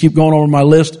list and just keep going over my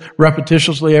list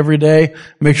repetitiously every day,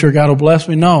 make sure God will bless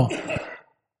me? No.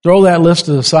 Throw that list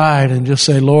to the side and just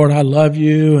say, Lord, I love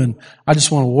you and I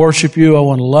just want to worship you. I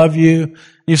want to love you. And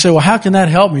you say, well, how can that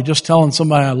help me? Just telling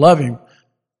somebody I love Him.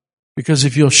 Because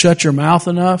if you'll shut your mouth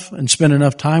enough and spend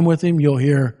enough time with Him, you'll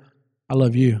hear, I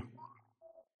love you.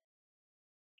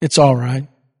 It's all right.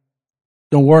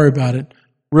 Don't worry about it.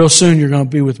 Real soon you're going to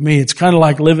be with me. It's kind of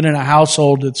like living in a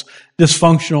household that's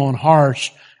dysfunctional and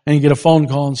harsh, and you get a phone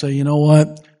call and say, you know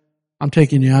what? I'm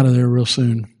taking you out of there real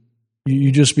soon.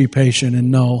 You just be patient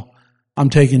and know I'm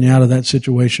taking you out of that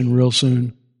situation real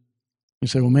soon. You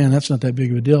say, well, man, that's not that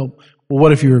big of a deal. Well,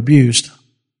 what if you're abused?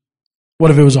 What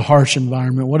if it was a harsh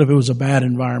environment? What if it was a bad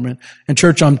environment? And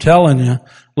church, I'm telling you, a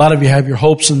lot of you have your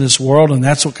hopes in this world, and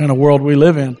that's what kind of world we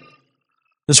live in.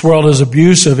 This world is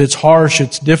abusive, it's harsh,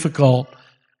 it's difficult.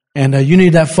 And you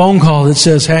need that phone call that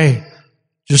says, hey,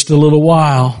 just a little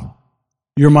while,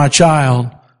 you're my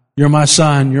child, you're my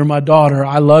son, you're my daughter,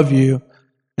 I love you.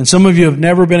 And some of you have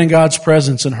never been in God's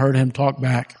presence and heard Him talk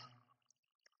back.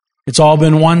 It's all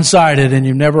been one-sided, and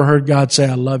you've never heard God say,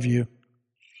 I love you.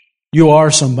 You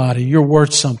are somebody. You're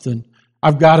worth something.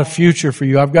 I've got a future for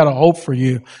you. I've got a hope for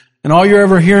you. And all you're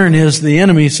ever hearing is the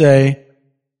enemy say,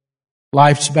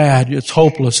 life's bad. It's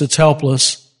hopeless. It's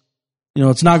helpless.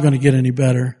 It's not going to get any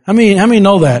better. How many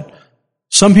know that?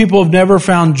 Some people have never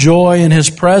found joy in His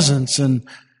presence, and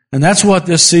that's what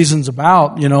this season's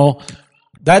about.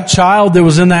 That child that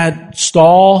was in that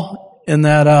stall, in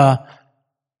that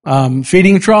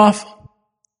feeding trough,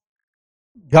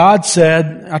 God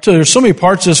said, I tell you, there's so many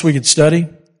parts of this we could study,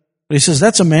 but He says,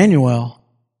 that's Emmanuel.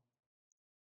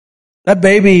 That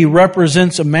baby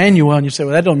represents Emmanuel, and you say,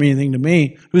 well, that don't mean anything to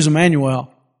me. Who's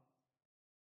Emmanuel?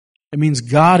 It means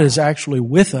God is actually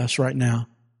with us right now.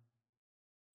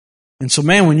 And so,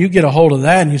 man, when you get a hold of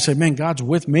that and you say, man, God's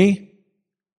with me.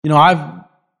 I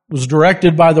was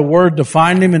directed by the Word to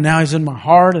find Him, and now He's in my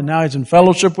heart, and now He's in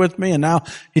fellowship with me, and now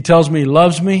He tells me He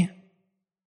loves me.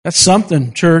 That's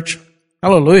something, church.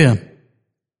 Hallelujah.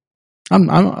 I'm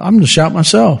going to shout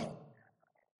myself.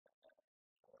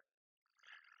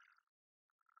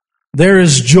 There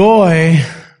is joy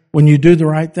when you do the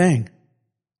right thing.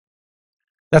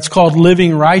 That's called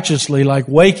living righteously, like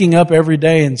waking up every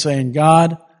day and saying,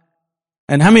 God,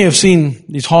 and how many have seen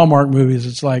these Hallmark movies?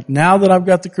 It's like, now that I've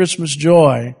got the Christmas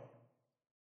joy,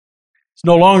 it's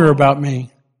no longer about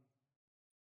me.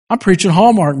 I'm preaching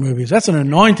Hallmark movies. That's an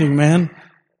anointing, man.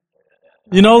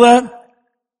 You know that?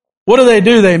 What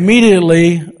do? They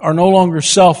immediately are no longer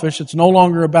selfish. It's no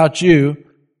longer about you.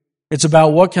 It's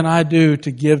about what can I do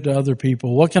to give to other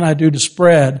people? What can I do to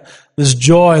spread this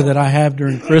joy that I have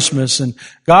during Christmas? And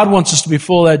God wants us to be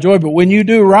full of that joy. But when you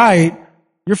do right,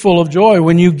 you're full of joy.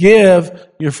 When you give,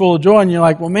 you're full of joy. And you're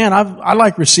like, well, man, I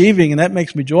like receiving, and that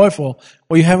makes me joyful.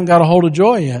 Well, you haven't got a hold of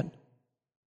joy yet.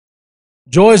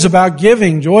 Joy is about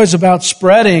giving. Joy is about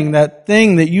spreading that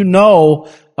thing that you know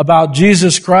about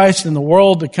Jesus Christ and the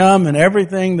world to come and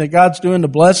everything that God's doing to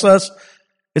bless us.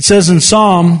 It says in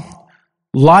Psalm,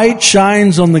 light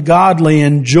shines on the godly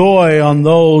and joy on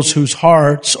those whose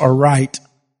hearts are right.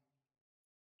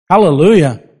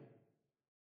 Hallelujah.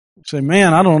 You say,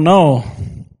 man, I don't know.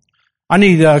 I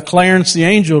need Clarence the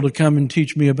angel to come and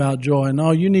teach me about joy.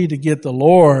 No, you need to get the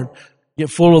Lord,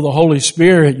 get full of the Holy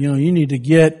Spirit. You need to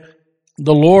get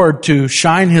the Lord to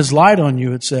shine His light on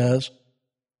you, it says,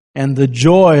 and the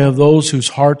joy of those whose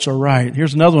hearts are right.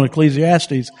 Here's another one,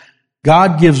 Ecclesiastes.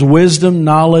 God gives wisdom,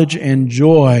 knowledge, and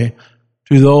joy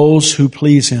to those who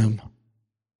please Him.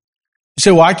 You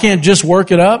say, well, I can't just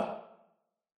work it up.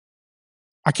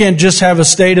 I can't just have a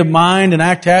state of mind and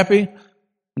act happy.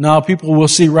 No, people will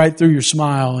see right through your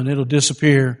smile, and it'll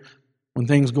disappear when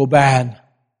things go bad.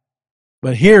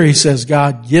 But here He says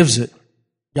God gives it.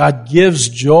 God gives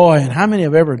joy. And how many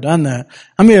have ever done that?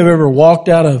 How many have ever walked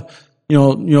out of,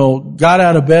 got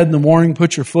out of bed in the morning,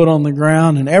 put your foot on the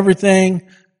ground, and everything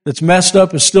that's messed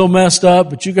up is still messed up,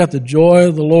 but you got the joy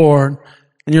of the Lord,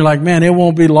 and you're like, man, it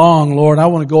won't be long, Lord. I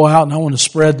want to go out and I want to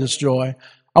spread this joy.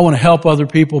 I want to help other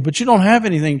people, but you don't have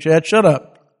anything, Chad. Shut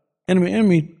up.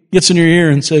 Enemy gets in your ear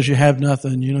and says you have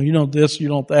nothing. You don't this, you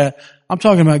don't that. I'm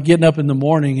talking about getting up in the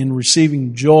morning and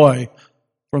receiving joy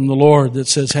from the Lord that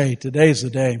says, hey, today's the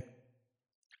day.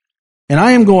 And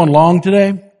I am going long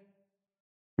today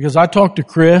because I talked to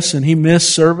Chris and he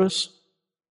missed service.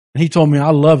 And he told me,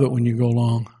 I love it when you go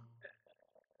long.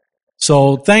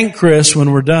 So thank Chris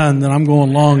when we're done that I'm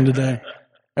going long today.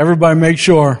 Everybody make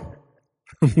sure.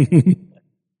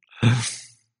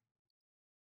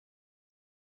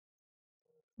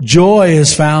 Joy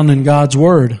is found in God's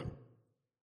Word.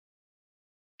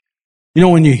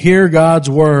 When you hear God's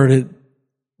Word, it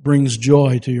brings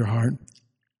joy to your heart.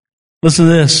 Listen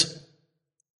to this.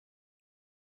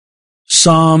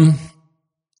 I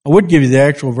would give you the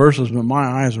actual verses, but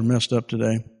my eyes are messed up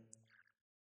today.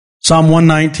 Psalm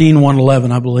 119,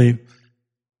 111, I believe.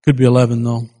 Could be 11,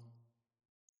 though.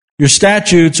 Your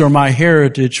statutes are my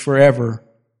heritage forever.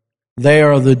 They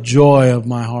are the joy of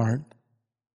my heart.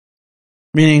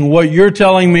 Meaning what you're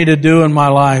telling me to do in my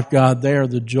life, God, they are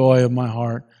the joy of my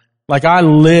heart. Like I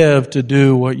live to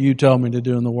do what you tell me to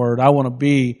do in the Word. I want to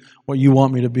be what you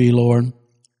want me to be, Lord.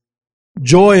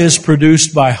 Joy is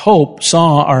produced by hope.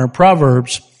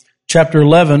 Proverbs chapter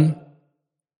 11.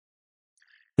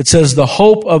 It says, the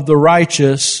hope of the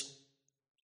righteous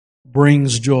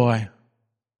brings joy.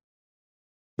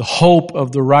 The hope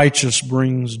of the righteous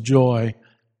brings joy.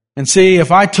 And see,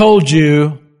 if I told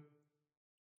you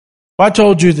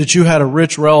that you had a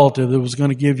rich relative that was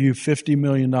going to give you $50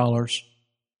 million,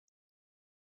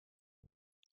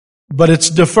 but it's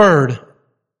deferred,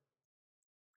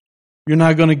 you're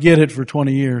not going to get it for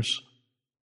 20 years.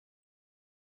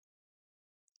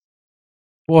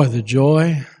 Boy, the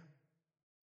joy.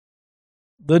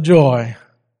 The joy.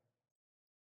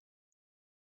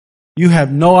 You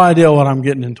have no idea what I'm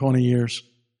getting in 20 years.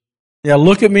 Yeah,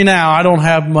 look at me now. I don't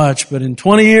have much, but in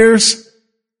 20 years,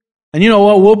 and you know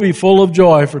what? We'll be full of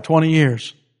joy for 20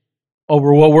 years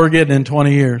over what we're getting in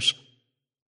 20 years.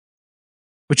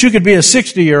 But you could be a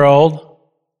 60-year-old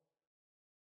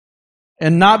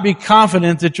and not be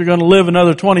confident that you're going to live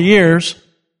another 20 years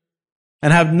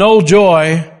and have no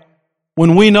joy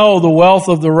when we know the wealth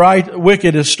of the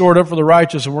wicked is stored up for the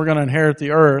righteous and we're going to inherit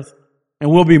the earth and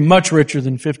we'll be much richer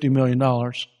than $50 million.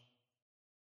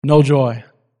 No joy.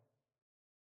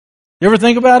 You ever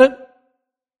think about it?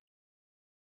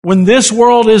 When this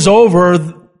world is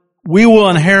over, we will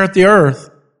inherit the earth.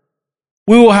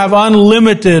 We will have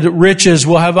unlimited riches.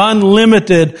 We'll have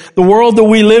unlimited. The world that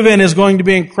we live in is going to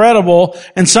be incredible.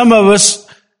 And some of us,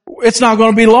 it's not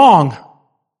going to be long.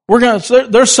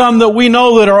 There's some that we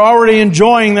know that are already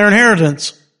enjoying their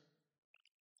inheritance.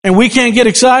 And we can't get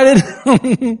excited.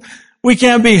 We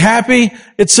can't be happy.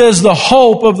 It says the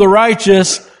hope of the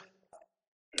righteous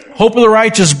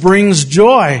brings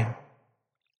joy.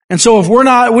 And so if we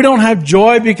don't have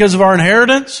joy because of our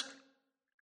inheritance,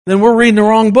 then we're reading the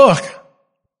wrong book.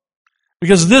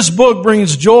 Because this book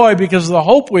brings joy because of the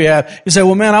hope we have. You say,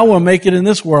 well, man, I want to make it in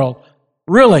this world.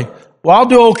 Really? Well, I'll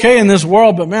do okay in this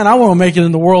world, but man, I want to make it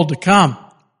in the world to come.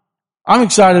 I'm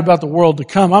excited about the world to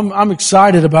come. I'm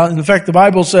excited about it. In fact, the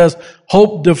Bible says,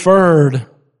 hope deferred.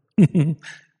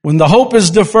 When the hope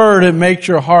is deferred, it makes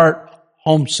your heart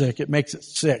homesick. It makes it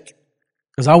sick.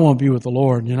 Because I want to be with the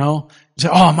Lord, you know. You say,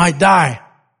 oh, I might die.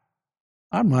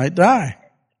 I might die.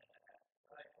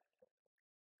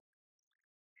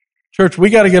 Church, we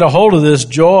got to get a hold of this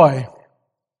joy.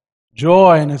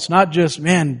 Joy, and it's not just,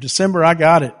 man, December, I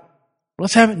got it.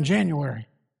 Let's have it in January,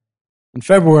 in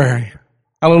February.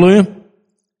 Hallelujah.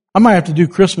 I might have to do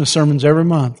Christmas sermons every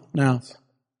month now,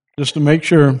 just to make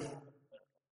sure.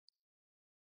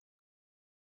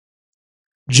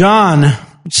 John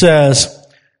says,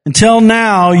 until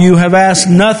now you have asked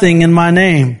nothing in my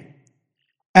name.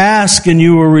 Ask and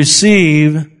you will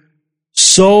receive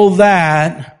so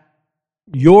that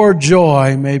your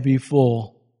joy may be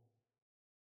full.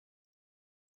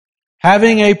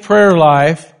 Having a prayer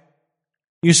life,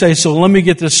 you say, so let me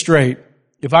get this straight.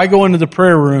 If I go into the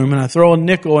prayer room and I throw a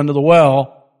nickel into the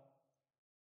well,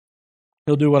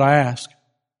 He'll do what I ask.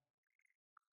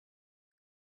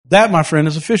 That, my friend,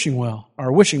 is a fishing well, or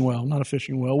a wishing well, not a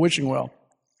fishing well, wishing well.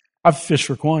 I've fished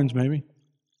for coins, maybe.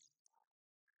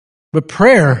 But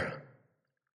prayer,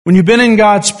 when you've been in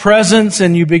God's presence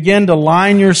and you begin to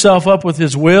line yourself up with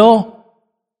His will,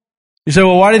 you say,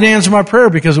 well, why did He answer my prayer?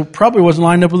 Because it probably wasn't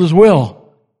lined up with His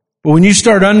will. But when you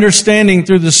start understanding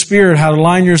through the Spirit how to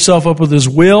line yourself up with His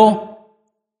will,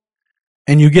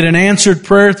 and you get an answered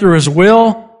prayer through His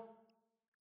will,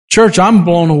 church, I'm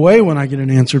blown away when I get an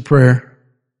answered prayer.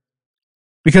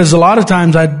 Because a lot of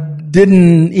times I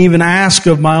didn't even ask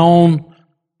of my own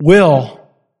will.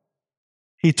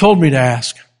 He told me to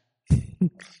ask. A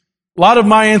lot of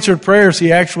my answered prayers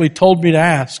He actually told me to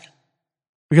ask.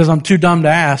 Because I'm too dumb to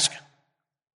ask.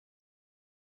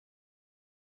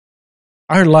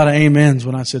 I heard a lot of amens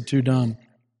when I said too dumb.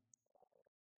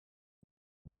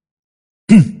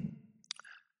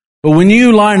 But when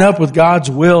you line up with God's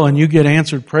will and you get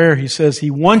answered prayer, He says He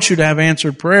wants you to have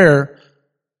answered prayer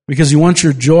because He wants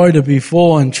your joy to be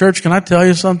full. And church, can I tell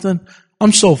you something?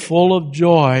 I'm so full of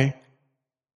joy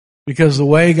because the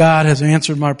way God has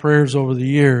answered my prayers over the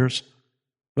years.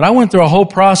 But I went through a whole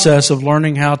process of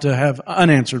learning how to have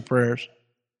unanswered prayers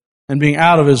and being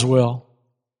out of His will.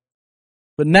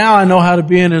 But now I know how to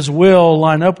be in His will,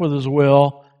 line up with His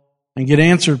will, and get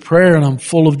answered prayer, and I'm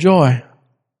full of joy.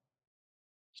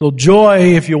 So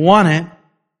joy, if you want it,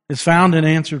 is found in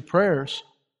answered prayers.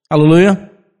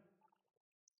 Hallelujah.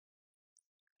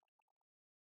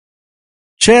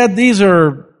 Chad, these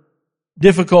are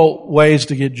difficult ways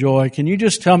to get joy. Can you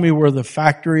just tell me where the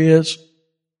factory is?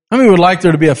 How many would like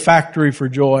there to be a factory for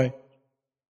joy?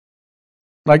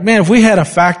 Like, man, if we had a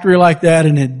factory like that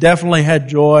and it definitely had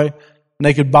joy, and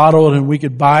they could bottle it and we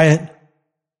could buy it,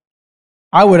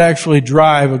 I would actually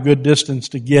drive a good distance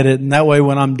to get it. And that way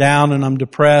when I'm down and I'm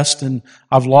depressed and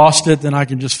I've lost it, then I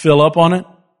can just fill up on it.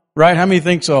 Right? How many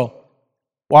think so?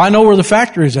 Well, I know where the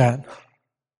factory's at.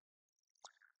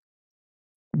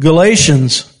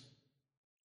 Galatians.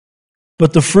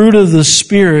 But the fruit of the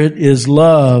Spirit is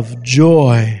love,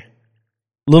 joy.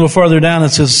 A little farther down it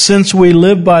says, since we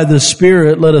live by the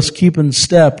Spirit, let us keep in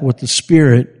step with the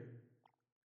Spirit.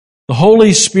 The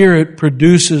Holy Spirit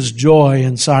produces joy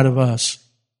inside of us.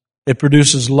 It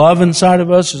produces love inside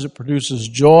of us as it produces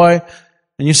joy.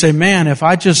 And you say, man, if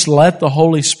I just let the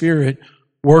Holy Spirit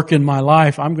work in my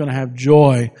life, I'm going to have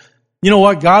joy. You know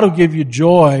what? God will give you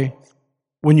joy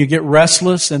when you get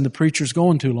restless and the preacher's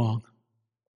going too long.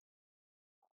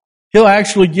 He'll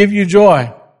actually give you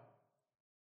joy.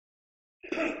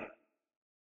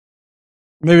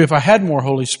 Maybe if I had more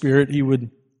Holy Spirit, He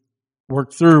would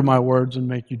work through my words and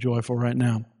make you joyful right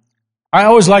now. I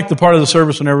always like the part of the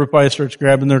service when everybody starts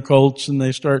grabbing their coats and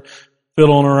they start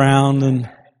fiddling around, and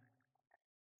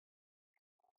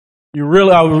I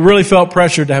really felt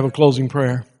pressured to have a closing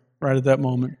prayer right at that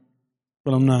moment,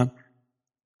 but I'm not.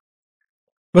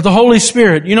 But the Holy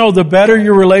Spirit, you know, the better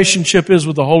your relationship is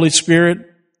with the Holy Spirit,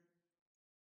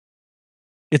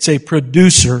 it's a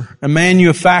producer, a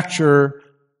manufacturer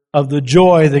of the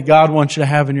joy that God wants you to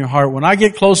have in your heart. When I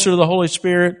get closer to the Holy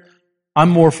Spirit, I'm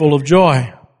more full of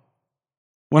joy.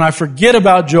 When I forget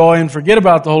about joy and forget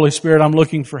about the Holy Spirit, I'm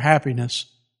looking for happiness.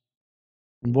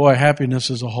 And boy, happiness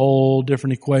is a whole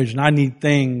different equation. I need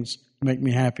things to make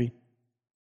me happy.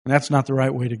 And that's not the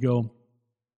right way to go.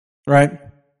 Right?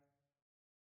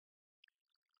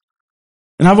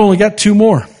 And I've only got 2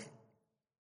 more.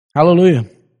 Hallelujah.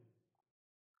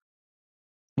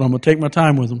 But I'm going to take my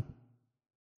time with them.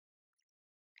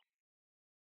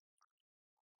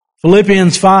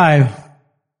 Philippians 5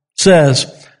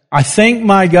 says, I thank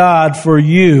my God for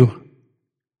you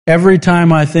every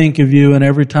time I think of you and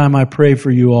every time I pray for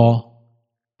you all.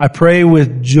 I pray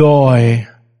with joy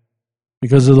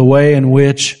because of the way in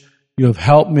which you have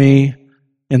helped me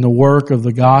in the work of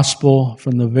the gospel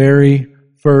from the very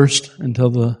first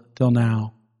until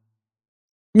now.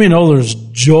 I mean, there's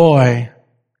joy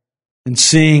in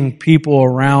seeing people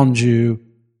around you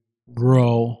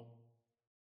grow.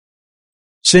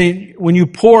 See, when you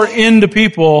pour into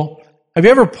people, have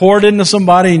you ever poured into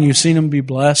somebody and you've seen them be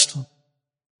blessed?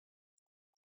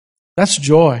 That's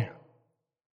joy.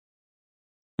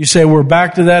 You say, we're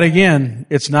back to that again.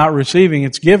 It's not receiving,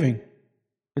 it's giving.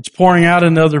 It's pouring out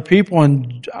into other people.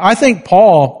 And I think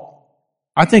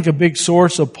a big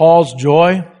source of Paul's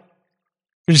joy,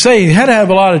 you say he had to have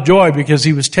a lot of joy because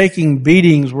he was taking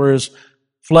beatings where his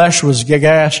flesh was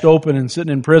gashed open and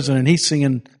sitting in prison, and he's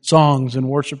singing songs and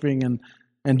worshiping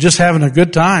and just having a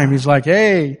good time. He's like,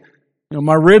 hey,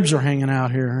 my ribs are hanging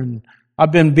out here and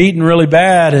I've been beaten really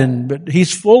bad, but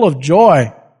he's full of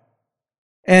joy.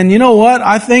 And you know what?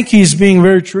 I think he's being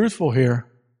very truthful here.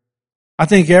 I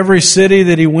think every city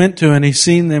that he went to and he's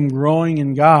seen them growing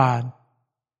in God,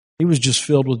 he was just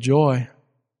filled with joy.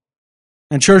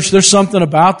 And church, there's something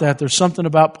about that. There's something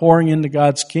about pouring into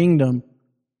God's kingdom.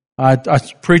 I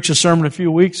preached a sermon a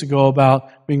few weeks ago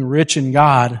about being rich in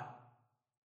God.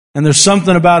 And there's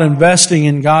something about investing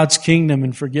in God's kingdom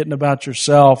and forgetting about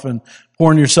yourself and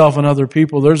pouring yourself on other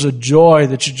people. There's a joy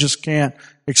that you just can't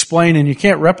explain and you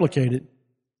can't replicate it.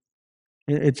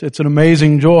 It's an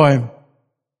amazing joy.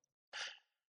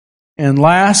 And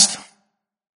last,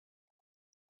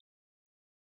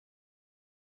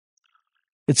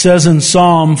 it says in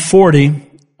Psalm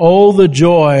 40, oh, the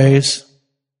joys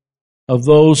of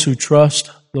those who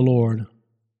trust the Lord.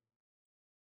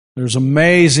 There's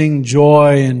amazing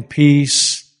joy and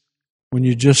peace when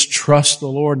you just trust the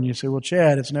Lord. And you say, well,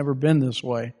 Chad, it's never been this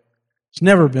way. It's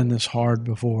never been this hard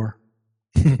before.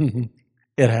 It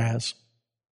has.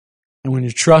 And when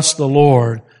you trust the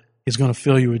Lord, He's going to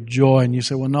fill you with joy. And you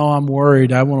say, well, no, I'm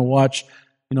worried. I want to watch,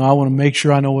 I want to make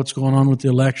sure I know what's going on with the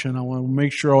election. I want to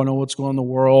make sure I know what's going on in the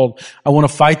world. I want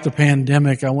to fight the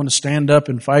pandemic. I want to stand up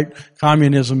and fight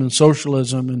communism and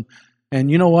socialism. And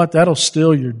you know what? That'll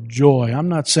steal your joy. I'm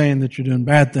not saying that you're doing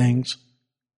bad things.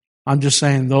 I'm just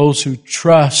saying those who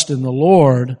trust in the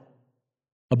Lord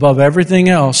above everything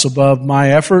else, above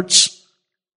my efforts,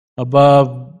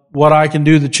 above what I can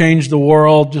do to change the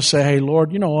world, just say, hey,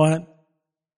 Lord, you know what?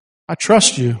 I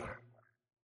trust you.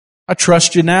 I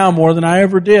trust you now more than I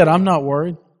ever did. I'm not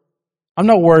worried. I'm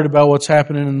not worried about what's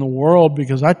happening in the world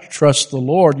because I trust the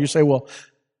Lord. You say, well,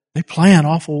 they plan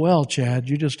awful well, Chad.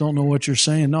 You just don't know what you're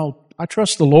saying. No, I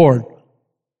trust the Lord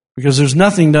because there's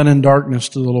nothing done in darkness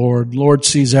to the Lord. The Lord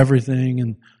sees everything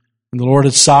and the Lord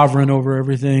is sovereign over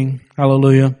everything.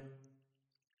 Hallelujah.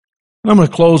 I'm going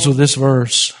to close with this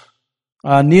verse.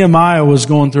 Nehemiah was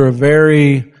going through a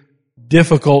very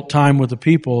difficult time with the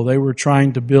people. They were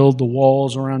trying to build the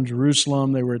walls around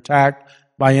Jerusalem. They were attacked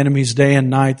by enemies day and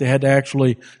night. They had to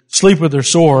actually sleep with their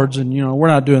swords, and we're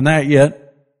not doing that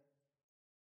yet.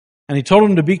 And he told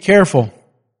them to be careful.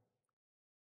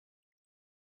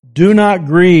 Do not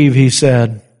grieve, he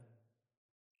said.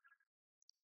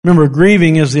 Remember,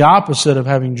 grieving is the opposite of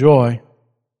having joy,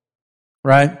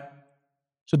 right?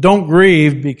 So don't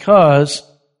grieve, because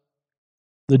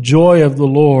the joy of the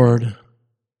Lord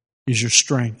is your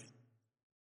strength.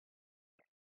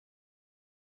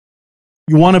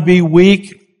 You want to be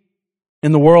weak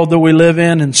in the world that we live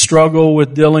in and struggle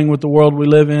with dealing with the world we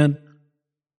live in?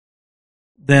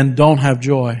 Then don't have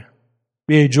joy.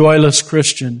 Be a joyless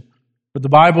Christian. But the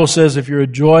Bible says if you're a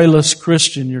joyless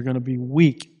Christian, you're going to be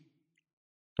weak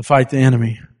to fight the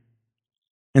enemy.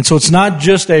 And so it's not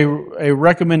just a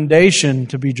recommendation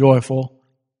to be joyful,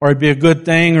 or it'd be a good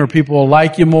thing, or people will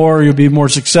like you more, or you'll be more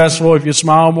successful if you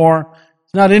smile more.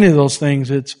 It's not any of those things.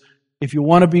 It's if you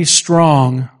want to be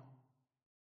strong,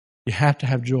 you have to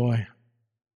have joy.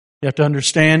 You have to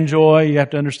understand joy. You have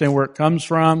to understand where it comes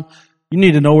from. You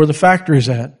need to know where the factory's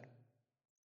at,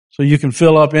 so you can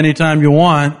fill up anytime you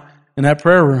want in that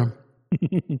prayer room.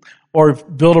 Or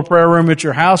build a prayer room at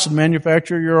your house and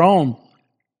manufacture your own.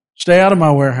 Stay out of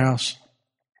my warehouse.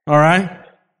 All right?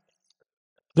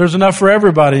 There's enough for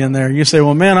everybody in there. You say,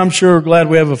 well, man, I'm sure glad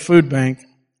we have a food bank.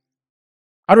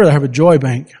 I'd rather have a joy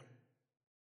bank.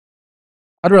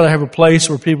 I'd rather have a place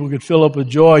where people could fill up with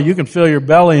joy. You can fill your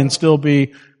belly and still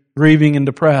be grieving and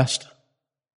depressed.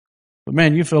 But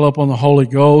man, you fill up on the Holy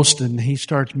Ghost and He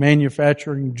starts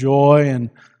manufacturing joy and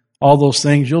all those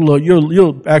things.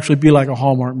 You'll actually be like a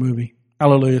Hallmark movie.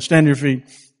 Hallelujah. Stand to your feet.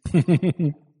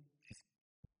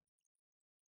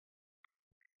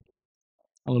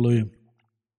 Hallelujah.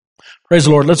 Praise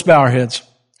the Lord. Let's bow our heads.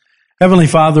 Heavenly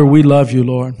Father, we love you,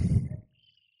 Lord.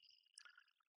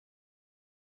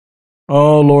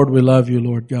 Oh, Lord, we love you,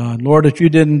 Lord God. Lord, if you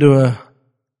didn't do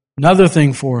another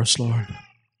thing for us, Lord,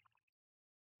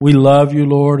 we love you,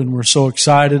 Lord, and we're so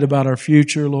excited about our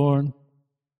future, Lord.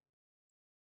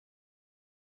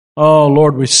 Oh,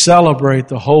 Lord, we celebrate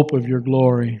the hope of your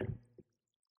glory,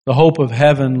 the hope of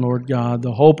heaven, Lord God,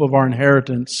 the hope of our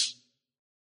inheritance.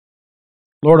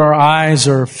 Lord, our eyes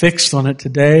are fixed on it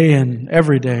today and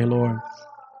every day, Lord.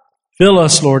 Fill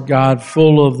us, Lord God,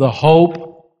 full of the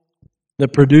hope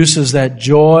that produces that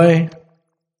joy.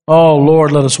 Oh,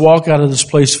 Lord, let us walk out of this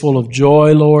place full of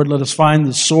joy, Lord. Let us find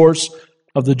the source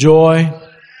of the joy.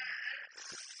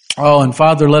 Oh, and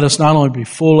Father, let us not only be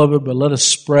full of it, but let us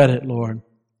spread it, Lord.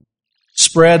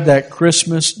 Spread that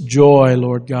Christmas joy,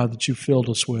 Lord God, that you filled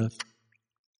us with.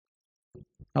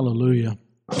 Hallelujah.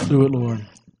 Do it, Lord.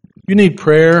 If you need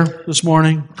prayer this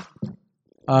morning,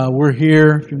 we're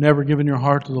here. If you've never given your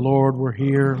heart to the Lord, we're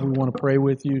here. We want to pray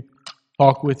with you,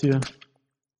 talk with you.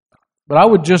 But I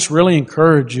would just really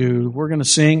encourage you. We're going to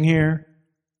sing here,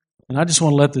 and I just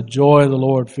want to let the joy of the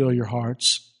Lord fill your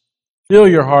hearts. Fill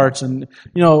your hearts, and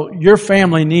your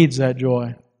family needs that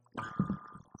joy.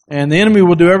 And the enemy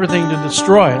will do everything to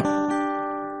destroy it.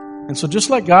 And so just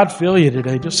let God fill you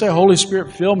today. Just say, Holy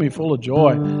Spirit, fill me full of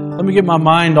joy. Let me get my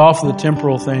mind off of the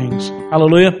temporal things.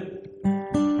 Hallelujah.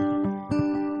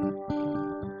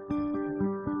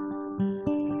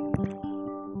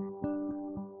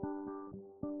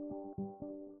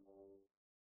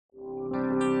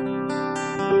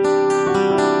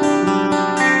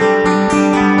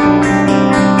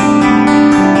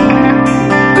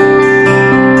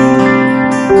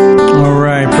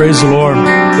 Praise the Lord.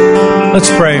 Let's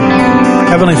pray.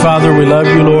 Heavenly Father, we love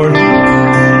you, Lord.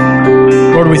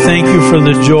 Lord, we thank you for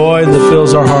the joy that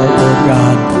fills our heart, Lord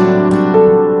God.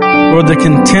 Lord, the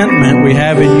contentment we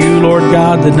have in you, Lord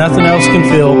God, that nothing else can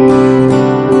fill.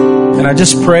 And I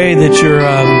just pray that your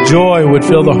joy would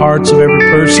fill the hearts of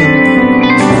every person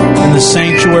in the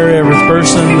sanctuary, every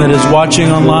person that is watching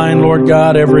online, Lord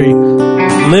God, every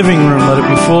living room, let it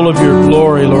be full of your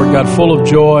glory, Lord God, full of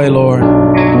joy, Lord.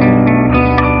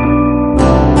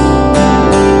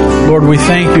 Lord, we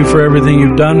thank you for everything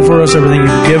you've done for us, everything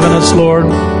you've given us, Lord,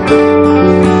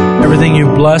 everything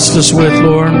you've blessed us with,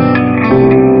 Lord.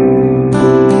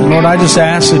 And Lord, I just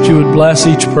ask that you would bless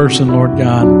each person, Lord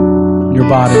God, in your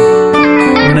body.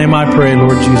 In your name I pray,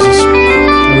 Lord Jesus.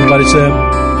 Everybody said,